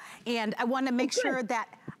call, and I want to make sure that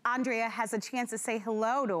Andrea has a chance to say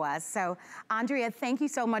hello to us. So, Andrea, thank you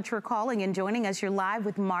so much for calling and joining us. You're live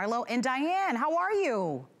with Marlo and Diane. How are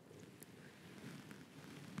you?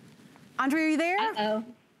 Andrea, are you there? Uh-oh.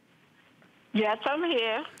 Yes, I'm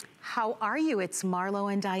here. How are you? It's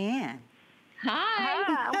Marlo and Diane.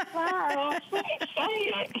 Hi. I'm fine. I'm so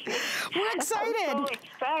excited. We're excited. I'm so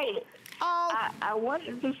excited. Oh. I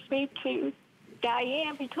wanted to speak to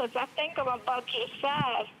Diane because I think I'm about your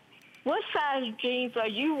size. What size jeans are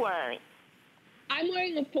you wearing? I'm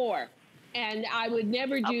wearing a 4, and I would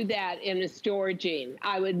never do that in a store jean.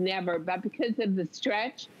 I would never, but because of the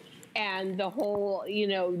stretch and the whole, you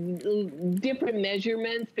know, different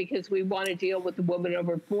measurements, because we want to deal with the woman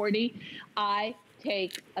over 40, I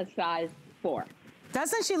take a size 4.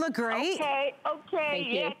 Doesn't she look great? Okay,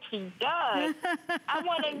 yes, she does. I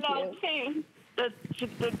want to know, too,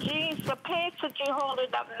 the jeans, the pants that you're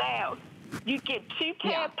holding up now, you get 2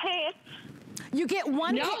 pair of pants? You get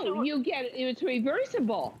one? No, you get, it's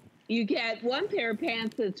reversible. You get 1 pair of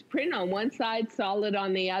pants that's print on one side, solid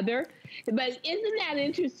on the other. But isn't that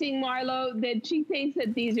interesting, Marlo, that she thinks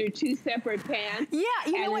that these are 2 separate pants? Yeah,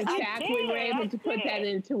 you know what? And in fact, we were able to put that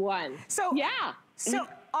into one. So, yeah. So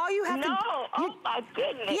all you have to... Oh my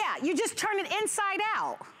goodness. Yeah, you just turn it inside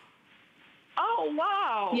out. Oh,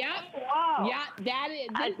 wow. Yeah. Wow. Yeah, that is,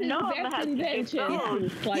 this is the best invention in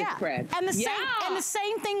sliced bread. And the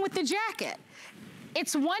same thing with the jacket.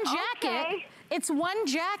 It's one jacket. Okay. It's one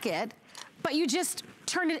jacket, but you just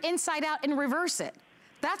turn it inside out and reverse it.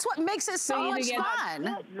 That's what makes it so much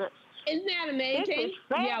fun. Isn't that amazing?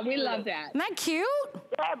 Yeah, we love that. Isn't that cute?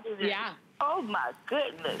 Fabulous. Yeah. Oh my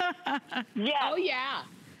goodness. Yeah. Oh yeah.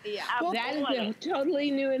 Yeah. Well, that is a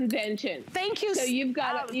totally new invention. Thank you. So you've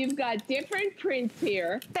got different prints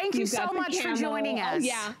here. Thank you so much for joining us. Oh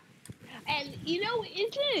yeah. And you know,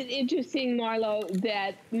 isn't it interesting, Marlo,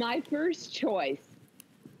 that my first choice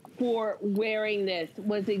for wearing this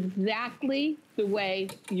was exactly the way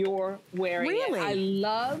you're wearing it. I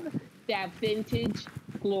love that vintage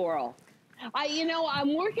floral.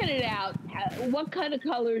 I'm working it out. What kind of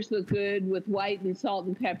colors look good with white and salt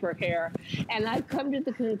and pepper hair? And I've come to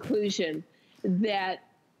the conclusion that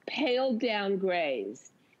pale down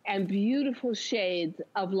grays and beautiful shades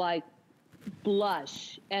of like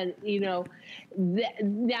blush and,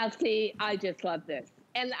 now see, I just love this.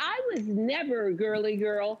 And I was never a girly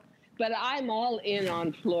girl, but I'm all in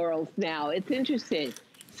on florals now. It's interesting.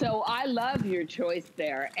 So I love your choice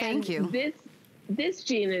there. Thank you. This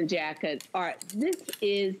jean and jacket, this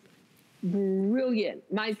is brilliant.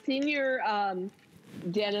 My senior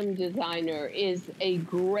denim designer is a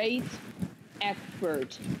great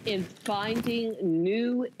expert in finding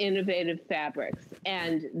new innovative fabrics.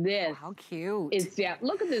 And this how cute is,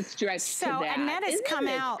 look at this stretch to that. Annette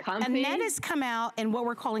has come out in what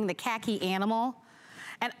we're calling the khaki animal.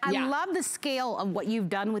 And I love the scale of what you've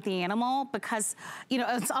done with the animal because,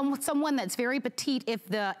 it's someone that's very petite. If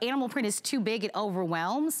the animal print is too big, it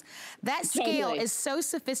overwhelms. That scale is so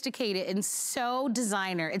sophisticated and so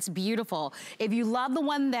designer. It's beautiful. If you love the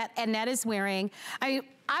one that Annette is wearing,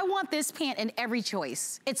 I want this pant in every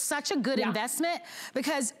choice. It's such a good investment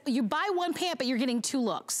because you buy one pant, but you're getting 2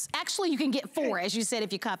 looks. Actually, you can get 4, as you said,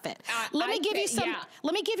 if you cuff it. Let me give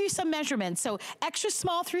you some measurements. So extra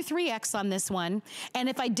small through 3X on this one. And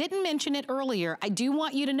if I didn't mention it earlier, I do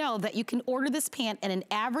want you to know that you can order this pant in an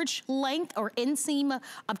average length or inseam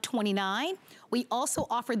of 29. We also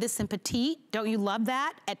offer this in petite. Don't you love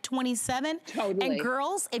that? At 27. Totally. And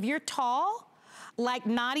girls, if you're tall, like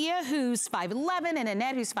Nadia, who's 5'11", and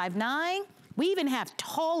Annette, who's 5'9", we even have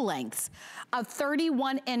tall lengths of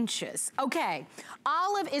 31 inches. Okay,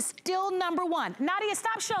 olive is still #1. Nadia,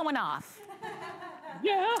 stop showing off.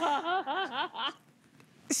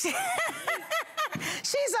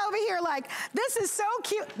 She's over here like, this is so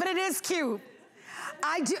cute, but it is cute.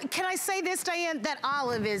 Can I say this, Diane? That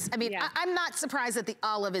olive is, I'm not surprised that the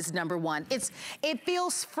olive is #1. It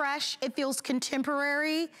feels fresh, it feels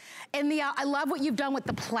contemporary. And I love what you've done with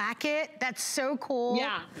the placket. That's so cool.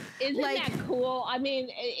 Yeah, isn't that cool? I mean,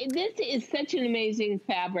 this is such an amazing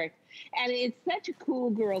fabric. And it's such a cool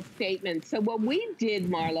girl statement. So what we did,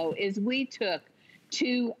 Marlo, is we took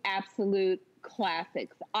 2 absolute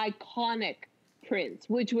classics, iconic prints,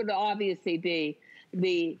 which would obviously be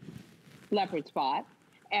the leopard spot,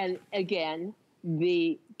 and again,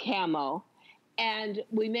 the camo. And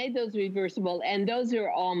we made those reversible, and those are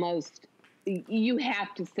almost you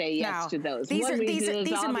have to say yes to those. These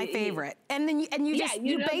are my favorite. And then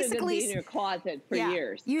you basically be in your closet for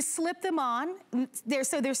years. You slip them on. They're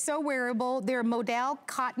so wearable. They're a modal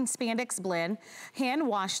cotton spandex blend. Hand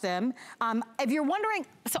wash them. If you're wondering,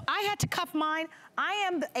 so I had to cuff mine. I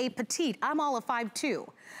am a petite. I'm all of 5'2",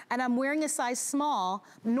 and I'm wearing a size small.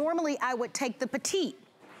 Normally I would take the petite,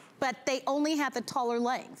 but they only have the taller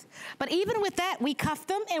length. But even with that, we cuffed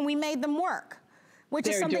them and we made them work. Which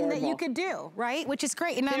is something that you could do, right? Which is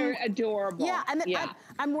great. And they're adorable. Yeah, and then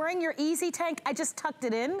I'm wearing your Easy Tank. I just tucked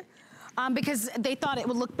it in because they thought it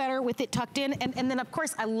would look better with it tucked in. And then, of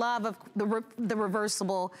course, I love the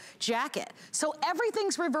reversible jacket. So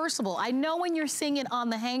everything's reversible. I know when you're seeing it on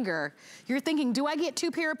the hanger, you're thinking, do I get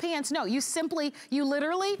 2 pair of pants? No, you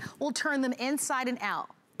literally will turn them inside and out.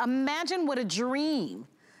 Imagine what a dream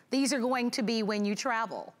these are going to be when you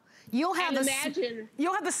travel. You'll have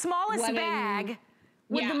the smallest bag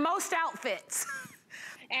with the most outfits.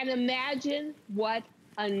 And imagine what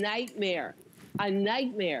a nightmare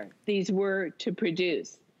these were to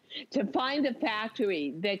produce. To find a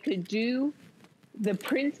factory that could do the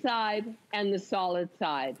print side and the solid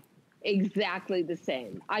side exactly the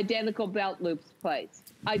same. Identical belt loops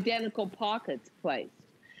placed, identical pockets placed,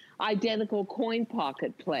 identical coin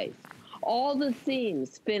pocket placed. All the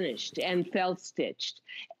seams finished and felt stitched.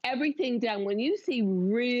 Everything done. When you see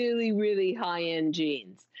really, really high-end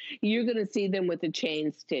jeans, you're going to see them with a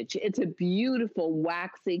chain stitch. It's a beautiful,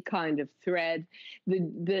 waxy kind of thread.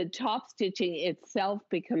 The top stitching itself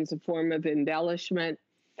becomes a form of embellishment.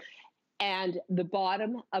 And the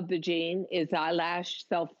bottom of the jean is eyelash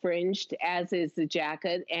self-fringed, as is the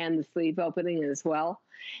jacket and the sleeve opening as well.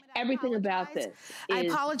 Everything about this is I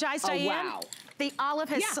apologize, Diane. Wow. The olive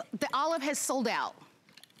has sold out.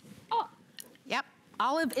 Oh. Yep.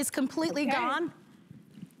 Olive is completely gone.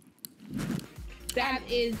 That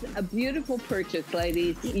is a beautiful purchase,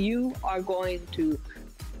 ladies. You are going to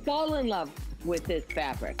fall in love with this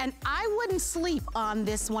fabric. And I wouldn't sleep on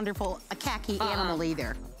this wonderful khaki animal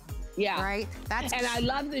either. Yeah. Right? And I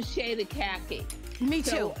love the shade of khaki. Me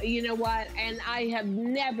too. So, you know what? And I have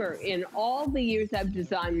never, in all the years I've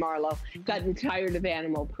designed Marlo, gotten tired of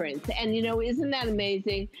animal prints. And you know, isn't that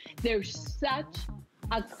amazing? There's such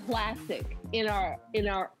a classic in our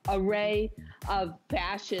array of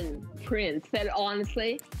fashion prints that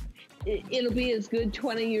honestly, it'll be as good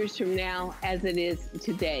 20 years from now as it is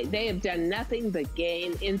today. They have done nothing but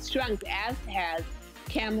gain in strength, as has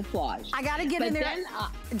camouflage. I gotta give in there. Then,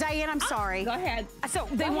 Diane, I'm sorry. Go ahead. So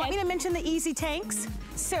they want me to mention the Easy Tanks.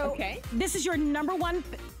 So this is your #1,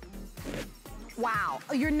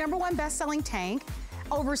 your #1 best-selling tank.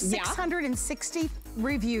 Over 660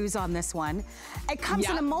 reviews on this one. It comes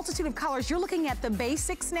in a multitude of colors. You're looking at the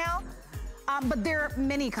basics now, but there are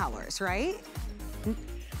many colors, right?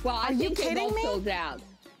 Well, I think they've all sold out.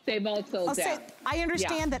 They've all sold out. I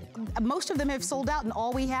understand that most of them have sold out, and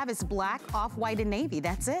all we have is black, off-white, and navy.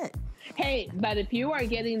 That's it. Hey, but if you are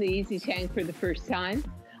getting the Easy Tank for the first time,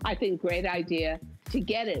 I think great idea to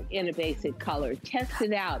get it in a basic color. Test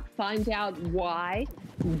it out. Find out why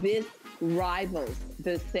this rivals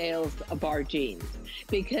the sales of our jeans,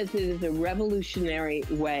 because it is a revolutionary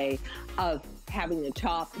way of having a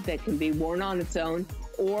top that can be worn on its own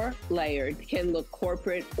or layered, can look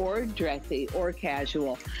corporate or dressy or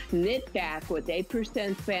casual, knit back with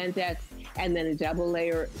 8% spandex, and then a double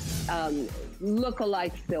layer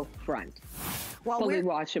look-alike silk front. Well, fully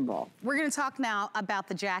washable. We're going to talk now about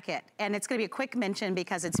the jacket, and it's going to be a quick mention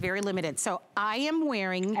because it's very limited. So I am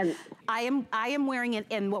wearing, I am wearing it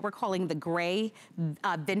in what we're calling the gray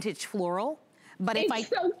vintage floral. But it's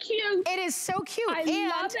so cute. It is so cute. I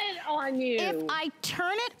love it on you. If I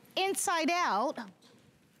turn it inside out,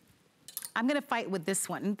 I'm gonna fight with this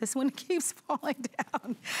one. This one keeps falling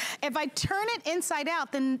down. If I turn it inside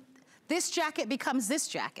out, then this jacket becomes this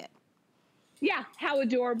jacket. Yeah, how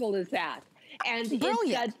adorable is that? And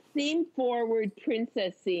it's got seam-forward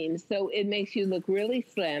princess seams, so it makes you look really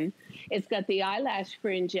slim. It's got the eyelash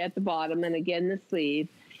fringe at the bottom, and again, the sleeve.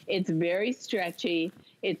 It's very stretchy.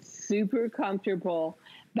 It's super comfortable.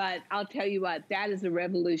 But I'll tell you what, that is a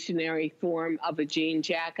revolutionary form of a jean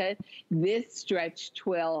jacket. This stretch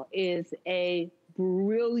twill is a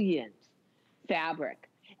brilliant fabric.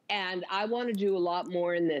 And I want to do a lot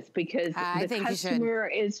more in this because the customer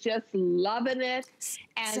is just loving it.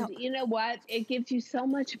 And you know what? It gives you so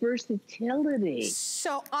much versatility.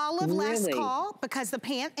 So olive last call, because the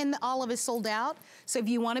pant in the olive is sold out. So if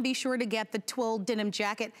you want to be sure to get the twill denim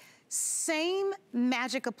jacket, same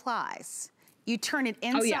magic applies. You turn it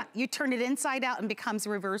inside, you turn it inside out and becomes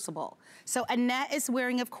reversible. So Annette is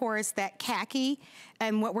wearing, of course, that khaki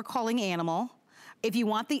and what we're calling animal. If you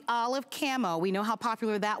want the olive camo, we know how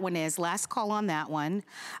popular that one is. Last call on that one.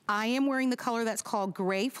 I am wearing the color that's called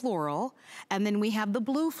gray floral. And then we have the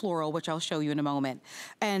blue floral, which I'll show you in a moment.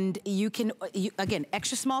 And you can, again,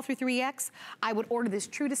 extra small through 3X. I would order this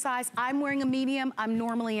true to size. I'm wearing a medium. I'm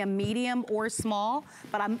normally a medium or small,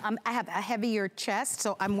 but I have a heavier chest,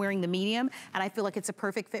 so I'm wearing the medium, and I feel like it's a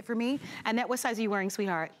perfect fit for me. Annette, what size are you wearing,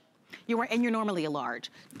 sweetheart? And you're normally a large.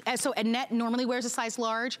 So Annette normally wears a size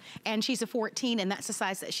large, and she's a 14, and that's the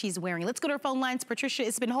size that she's wearing. Let's go to our phone lines. Patricia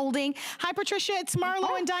has been holding. Hi, Patricia, it's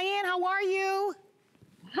Marlo and Diane. How are you?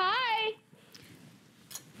 Hi.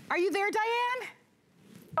 Are you there, Diane?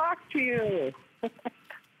 Talk to you.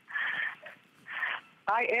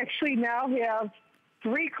 I actually now have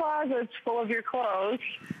 3 closets full of your clothes.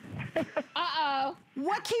 Uh-oh.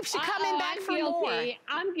 What keeps you coming back for more?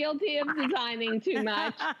 I'm guilty of designing too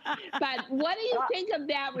much. But what do you think of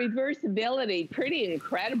that reversibility? Pretty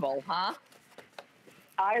incredible, huh?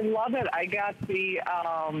 I love it. I got the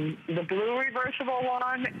blue reversible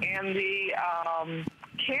one and the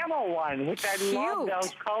camel one, which I love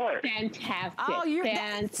those colors. Fantastic. Oh, you're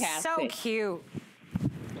fantastic. So cute.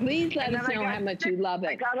 Please let us know how much you love it.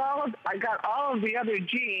 I got all of the other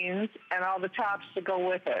jeans and all the tops to go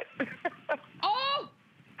with it. Oh,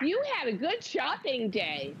 you had a good shopping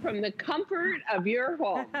day from the comfort of your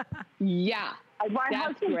home. Yeah, my that's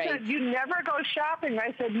husband great. said, "You never go shopping."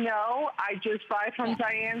 I said, "No, I just buy from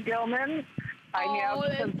Diane Gilman. I have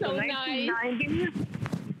since the 1990s."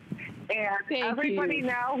 And everybody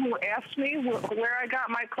now who asks me where I got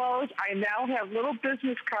my clothes, I now have little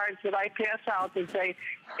business cards that I pass out that say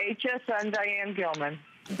HSN Diane Gilman.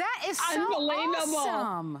 That is so unbelievable.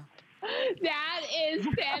 Awesome. That is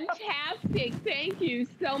fantastic. Thank you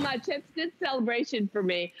so much. That's a good celebration for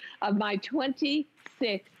me of my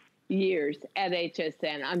 26 years at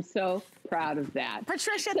HSN. I'm so proud of that.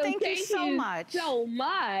 Patricia, thank you so much. So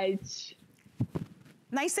much.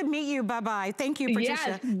 Nice to meet you. Bye-bye. Thank you,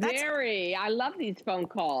 Patricia. Yes, very. I love these phone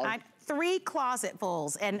calls. 3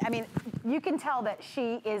 closetfuls. And I mean, you can tell that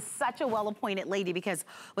she is such a well-appointed lady because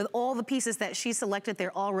with all the pieces that she selected,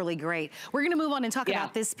 they're all really great. We're gonna move on and talk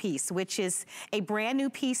about this piece, which is a brand new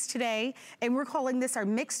piece today. And we're calling this our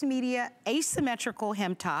mixed media asymmetrical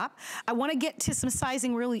hem top. I wanna get to some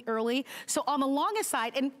sizing really early. So on the longest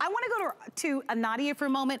side, and I wanna go to Nadia for a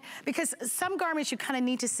moment because some garments you kind of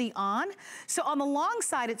need to see on. So on the long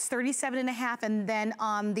side, it's 37.5, and then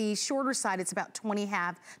on the shorter side, it's about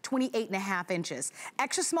 28.5 inches.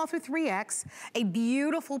 Extra small through 3X, a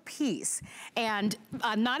beautiful piece. And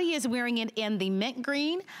Nadia is wearing it in the mint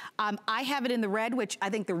green. I have it in the red, which I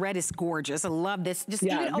think the red is gorgeous. I love this. Just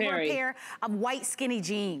even over a pair of white skinny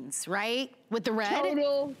jeans, right? With the red.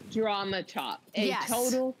 Total drama top.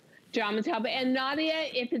 Total drama top. And Nadia,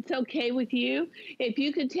 if it's okay with you, if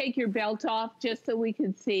you could take your belt off just so we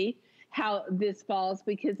can see how this falls,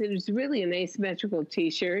 because it is really an asymmetrical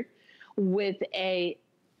t-shirt with a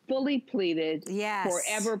fully pleated,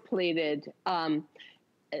 forever pleated, kind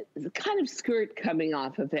of skirt coming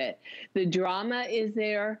off of it. The drama is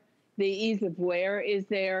there. The ease of wear is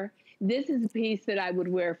there. This is a piece that I would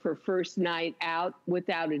wear for first night out,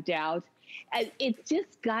 without a doubt. And it's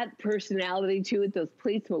just got personality to it. Those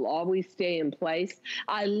pleats will always stay in place.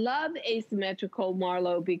 I love asymmetrical,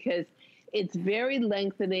 Marlo, because it's very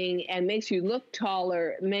lengthening and makes you look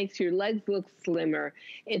taller, makes your legs look slimmer.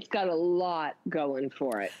 It's got a lot going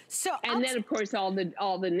for it. And then, of course, all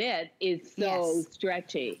the knit is so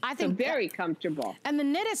stretchy. I think very comfortable. And the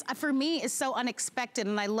knit is, for me, is so unexpected,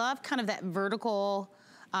 and I love kind of that vertical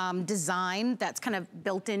design that's kind of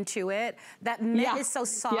built into it. That knit is so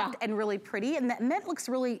soft and really pretty, and that knit looks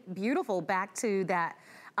really beautiful back to that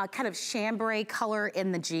kind of chambray color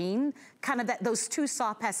in the jean, kind of those 2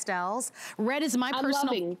 soft pastels. Red is my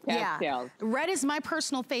personal, red is my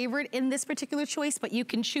personal favorite in this particular choice, but you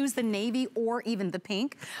can choose the navy or even the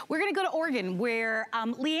pink. We're gonna go to Oregon where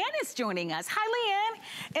Leanne is joining us. Hi,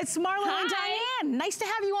 Leanne. It's Marlo and Diane. Nice to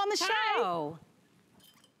have you on the show.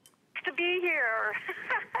 Nice to be here.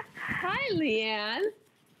 Hi, Leanne.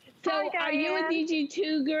 So Hi, are you a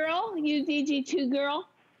DG2 girl? You DG2 girl?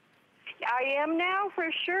 I am now, for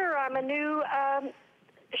sure. I'm a new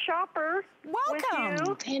shopper. Welcome.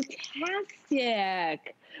 With you.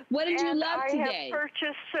 Fantastic. What did you love today? I have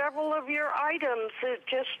purchased several of your items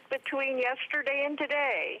just between yesterday and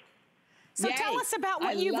today. So tell us about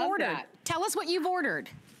what you've ordered. Tell us what you've ordered.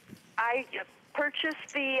 I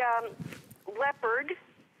purchased the leopard.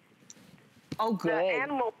 Oh, good. The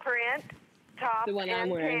animal print top the one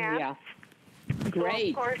I'm wearing, pants.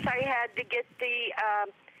 Great. So of course, I had to get the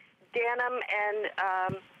denim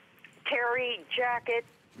and terry jacket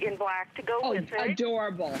in black to go with it.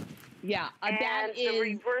 Adorable. Yeah, and that is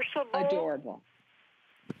reversible, adorable.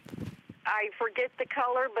 I forget the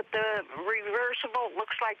color, but the reversible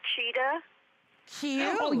looks like cheetah.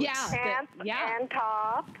 Cute. Oh, yeah. Pants and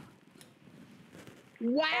top.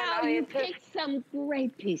 Wow, you picked some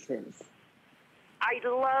great pieces. I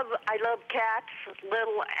love cats,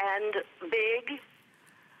 little and big.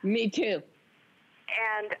 Me too.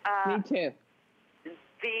 And me too.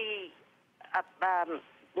 The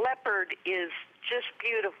leopard is just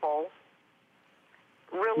beautiful.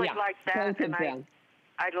 Really like that. Both of them.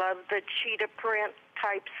 I love the cheetah print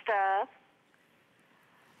type stuff.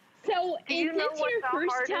 So is this your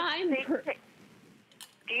first time?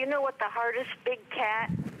 Do you know what the hardest big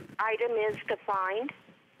cat item is to find?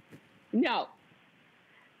 No.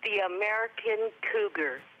 The American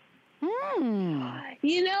cougar.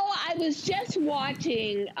 You know, I was just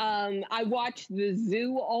watching, I watch the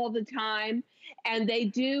zoo all the time, and they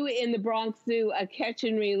do in the Bronx Zoo a catch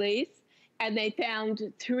and release, and they found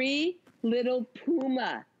 3 little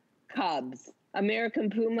puma cubs, American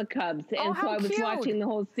puma cubs. And so I was watching the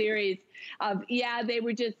whole series of, they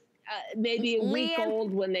were just maybe a week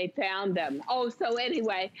old when they found them. Oh, so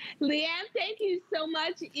anyway, Leanne, thank you so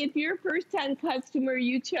much. If you're a first-time customer,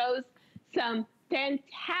 you chose some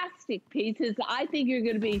fantastic pieces. I think you're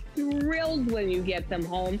going to be thrilled when you get them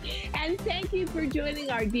home. And thank you for joining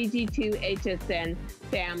our DG2 HSN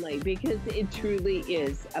family, because it truly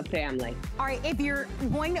is a family. All right, if you're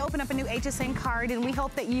going to open up a new HSN card, and we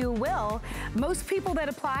hope that you will, most people that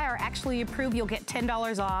apply are actually approved. You'll get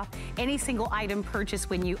 $10 off any single item purchased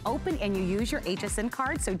when you open and you use your HSN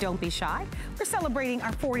card, so don't be shy. We're celebrating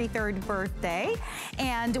our 43rd birthday,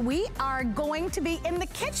 and we are going to be in the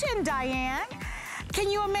kitchen, Diane. Can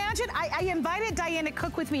you imagine? I invited Diane to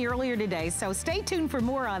cook with me earlier today, so stay tuned for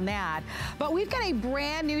more on that. But we've got a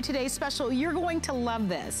brand new today's special. You're going to love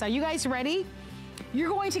this. Are you guys ready? You're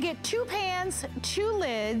going to get 2 pans, 2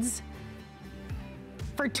 lids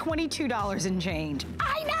for $22 and change.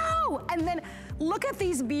 I know! And then look at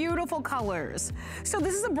these beautiful colors. So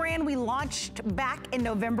this is a brand we launched back in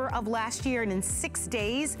November of last year, and in 6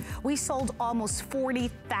 days, we sold almost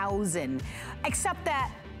 40,000. Except that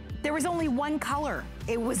there was only one color.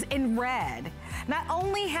 It was in red. Not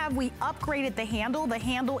only have we upgraded the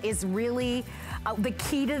handle is really the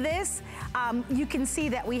key to this. You can see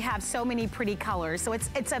that we have so many pretty colors. So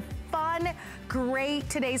it's a fun, great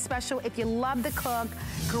today's special. If you love to cook,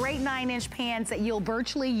 great 9-inch pans that you'll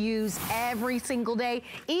virtually use every single day,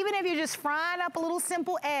 even if you're just frying up a little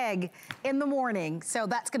simple egg in the morning. So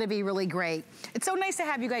that's gonna be really great. It's so nice to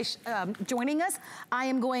have you guys joining us. I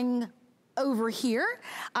am going over here,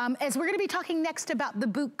 as we're gonna be talking next about the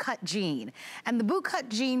boot cut jean. And the boot cut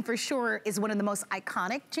jean for sure is one of the most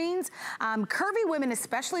iconic jeans. Curvy women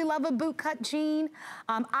especially love a boot cut jean.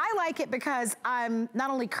 I like it because I'm not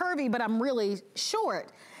only curvy, but I'm really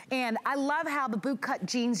short. And I love how the boot cut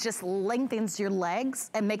jeans just lengthens your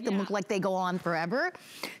legs and make them look like they go on forever.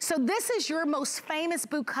 So this is your most famous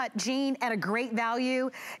boot cut jean at a great value.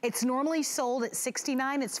 It's normally sold at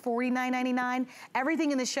 $69, it's $49.99.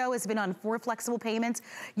 Everything in the show has been on 4 flexible payments.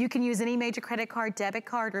 You can use any major credit card, debit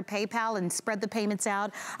card, or PayPal and spread the payments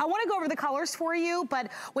out. I wanna go over the colors for you,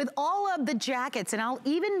 but with all of the jackets, and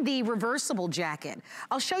even the reversible jacket,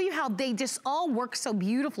 I'll show you how they just all work so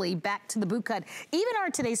beautifully back to the boot cut. Even our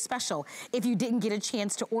today's special, if you didn't get a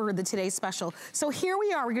chance to order the today's special. So here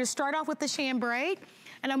we are, we're gonna start off with the chambray,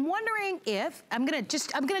 and I'm wondering if, I'm gonna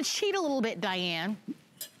cheat a little bit, Diane.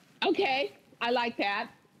 Okay, I like that.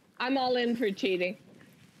 I'm all in for cheating.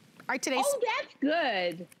 Our today's, oh, that's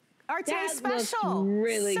good. Our today's special. Looks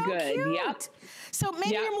really so good, cute. Yep. So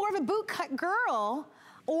maybe you're more of a boot cut girl,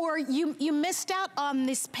 or you missed out on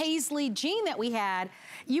this paisley jean that we had.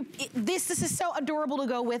 This is so adorable to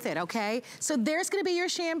go with it, okay? So there's gonna be your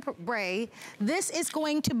chambray. This is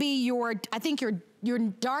going to be your, I think your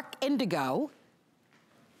dark indigo.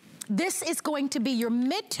 This is going to be your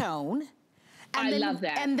mid-tone. I love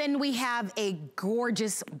that. And then we have a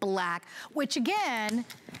gorgeous black, which again,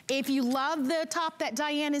 if you love the top that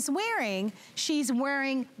Diane is wearing, she's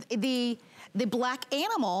wearing the black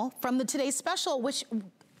animal from the today's special, which,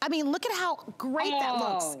 I mean, look at how great that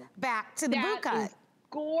looks back to the boot cut. Is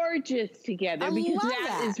gorgeous together, because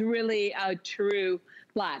that is really a true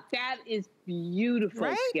black. That is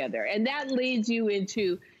beautiful together. And that leads you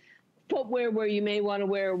into footwear where you may want to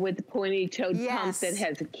wear with the pointy-toed pump that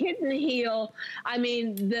has a kitten heel. I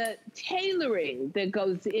mean, the tailoring that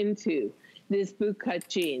goes into this boot cut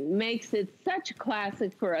jean makes it such a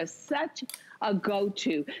classic for us, such a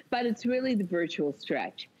go-to, but it's really the virtual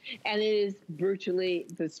stretch. And it is virtually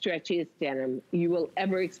the stretchiest denim you will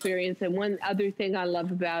ever experience. And one other thing I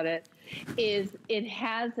love about it is it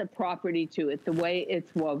has a property to it, the way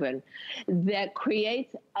it's woven, that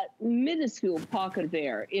creates a minuscule pocket of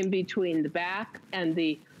air in between the back and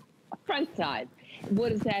the front side. What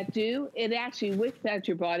does that do? It actually wicks out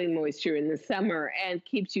your body moisture in the summer and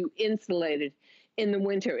keeps you insulated in the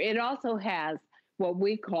winter. It also has what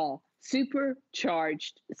we call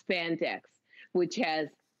supercharged spandex, which has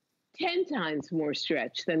 10 times more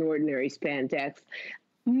stretch than ordinary spandex,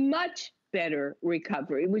 much better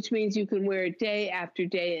recovery, which means you can wear it day after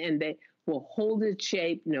day and they will hold its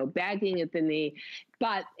shape, no bagging at the knee,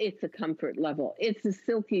 but it's a comfort level. It's a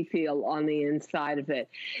silky feel on the inside of it.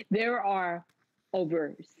 There are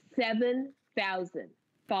over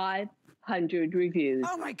 7,500 reviews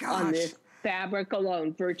on this fabric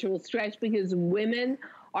alone, virtual stretch, because women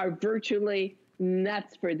are virtually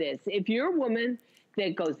nuts for this. If you're a woman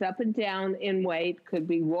that goes up and down in weight, could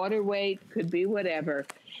be water weight, could be whatever,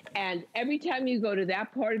 and every time you go to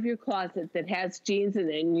that part of your closet that has jeans in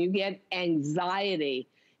it and you get anxiety,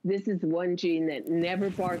 this is one jean that never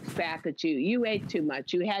barks back at you. You ate too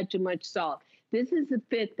much. You had too much salt. This is a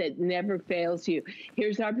fit that never fails you.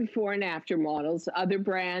 Here's our before and after models, other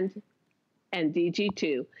brand and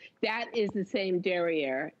DG2. That is the same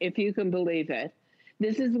derriere, if you can believe it.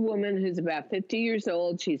 This is a woman who's about 50 years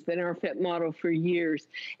old. She's been our fit model for years.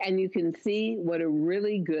 And you can see what a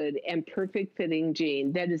really good and perfect fitting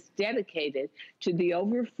jean that is dedicated to the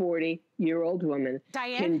over 40-year-old woman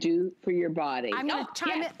can do for your body. I'm gonna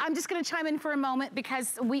chime in. I'm just gonna chime in for a moment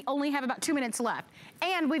because we only have about 2 minutes left.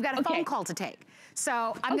 And we've got a phone call to take.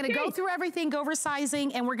 So I'm gonna go through everything, go over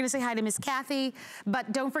sizing, and we're gonna say hi to Miss Kathy.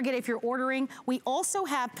 But don't forget, if you're ordering, we also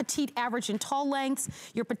have petite, average, and tall lengths.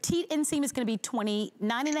 Your petite inseam is gonna be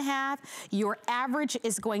 29.5. Your average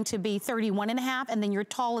is going to be 31.5, and then your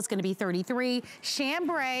tall is gonna be 33.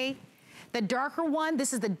 Chambray, the darker one,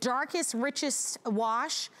 this is the darkest, richest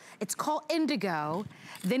wash. It's called Indigo.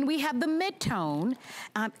 Then we have the mid-tone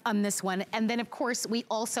on this one. And then, of course, we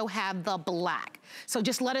also have the black. So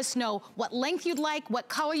just let us know what length you'd like, what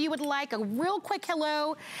color you would like. A real quick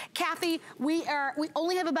hello. Kathy, we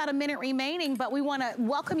only have about a minute remaining, but we want to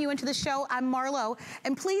welcome you into the show. I'm Marlo.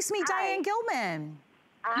 And please meet Diane Gilman.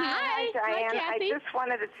 Hi, Diane. I just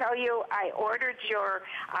wanted to tell you I ordered your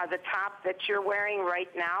the top that you're wearing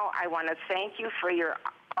right now. I want to thank you for your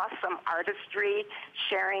awesome artistry,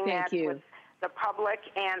 sharing that with the public.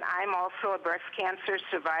 And I'm also a breast cancer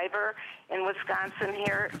survivor in Wisconsin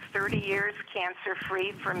here, 30 years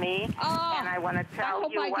cancer-free for me. And I want to tell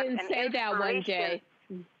you what an inspiration.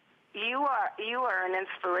 You are an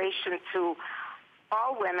inspiration to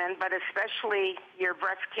all women, but especially your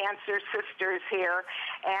breast cancer sisters here.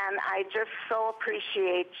 And I just so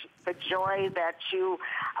appreciate the joy that you,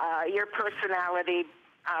 your personality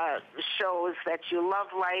shows that you love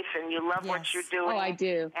life and you love what you're doing. Oh, I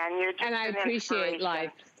do. And you're just I appreciate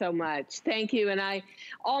life so much. Thank you. And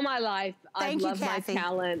all my life, I've loved my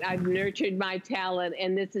talent. I've nurtured my talent.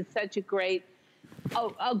 And this is such a great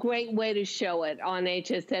way to show it on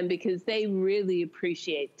HSN because they really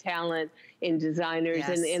appreciate talent in designers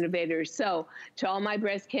and innovators. So to all my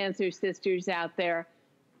breast cancer sisters out there,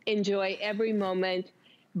 enjoy every moment,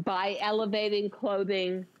 buy elevating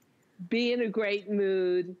clothing, be in a great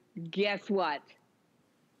mood. Guess what?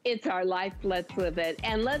 It's our life. Let's live it.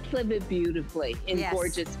 And let's live it beautifully in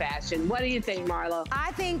gorgeous fashion. What do you think, Marlo?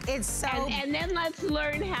 I think it's so... And then let's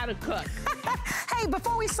learn how to cook. Hey,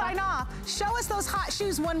 before we sign off, show us those hot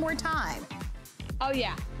shoes one more time. Oh,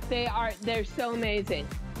 yeah. They're so amazing.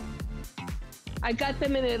 I got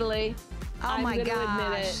them in Italy. Oh, my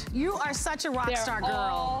gosh. You are such a rock star girl. They're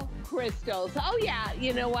all crystals. Oh, yeah.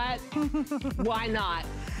 You know what? Why not?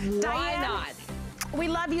 Why not? We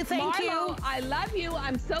love you. Thank you. I love you.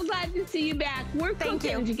 I'm so glad to see you back. We're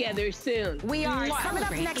cooking together soon. We are. Coming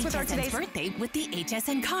up next with our today's birthday with the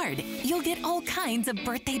HSN card. You'll get all kinds of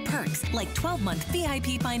birthday perks, like 12-month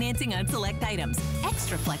VIP financing on select items,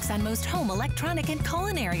 extra flex on most home electronic and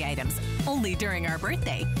culinary items, only during our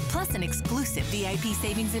birthday, plus an exclusive VIP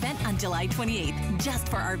savings event on July 28th, just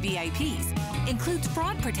for our VIPs. Includes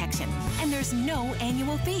fraud protection, and there's no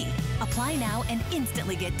annual fee. Apply now and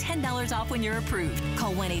instantly get $10 off when you're approved.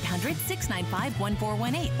 Call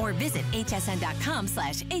 1-800-695-1418 or visit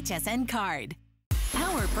hsn.com/HSN card.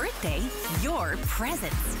 Our birthday, your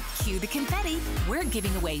presents. Cue the confetti. We're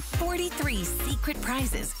giving away 43 secret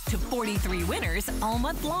prizes to 43 winners all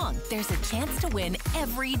month long. There's a chance to win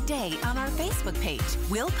every day on our Facebook page.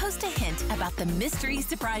 We'll post a hint about the mystery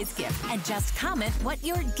surprise gift and just comment what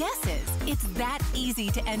your guess is. It's that easy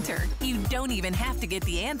to enter. You don't even have to get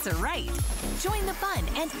the answer right. Join the fun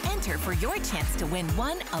and enter for your chance to win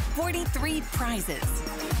one of 43 prizes.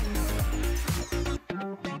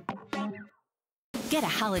 Get a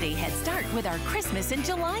holiday head start with our Christmas in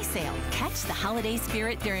July sale. Catch the holiday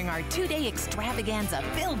spirit during our 2-day extravaganza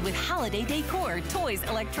filled with holiday decor, toys,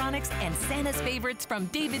 electronics, and Santa's favorites from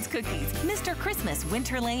David's Cookies, Mr. Christmas,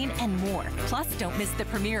 Winter Lane, and more. Plus, don't miss the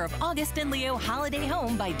premiere of August and Leo Holiday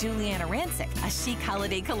Home by Juliana Rancic, a chic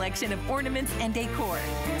holiday collection of ornaments and decor.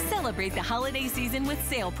 Celebrate the holiday season with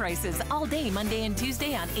sale prices all day Monday and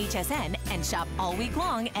Tuesday on HSN and shop all week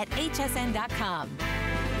long at hsn.com.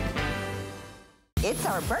 It's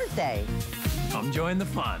our birthday. Come join the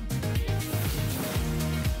fun.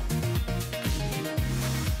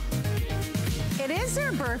 It is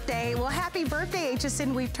their birthday. Well, happy birthday,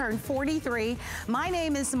 HSN. We've turned 43. My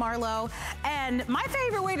name is Marlo, and my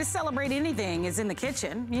favorite way to celebrate anything is in the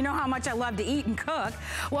kitchen. You know how much I love to eat and cook.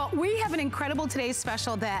 Well, we have an incredible today's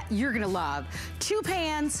special that you're gonna love. 2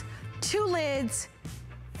 pans, 2 lids,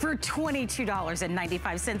 for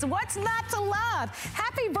 $22.95. What's not to love?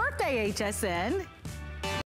 Happy birthday, HSN.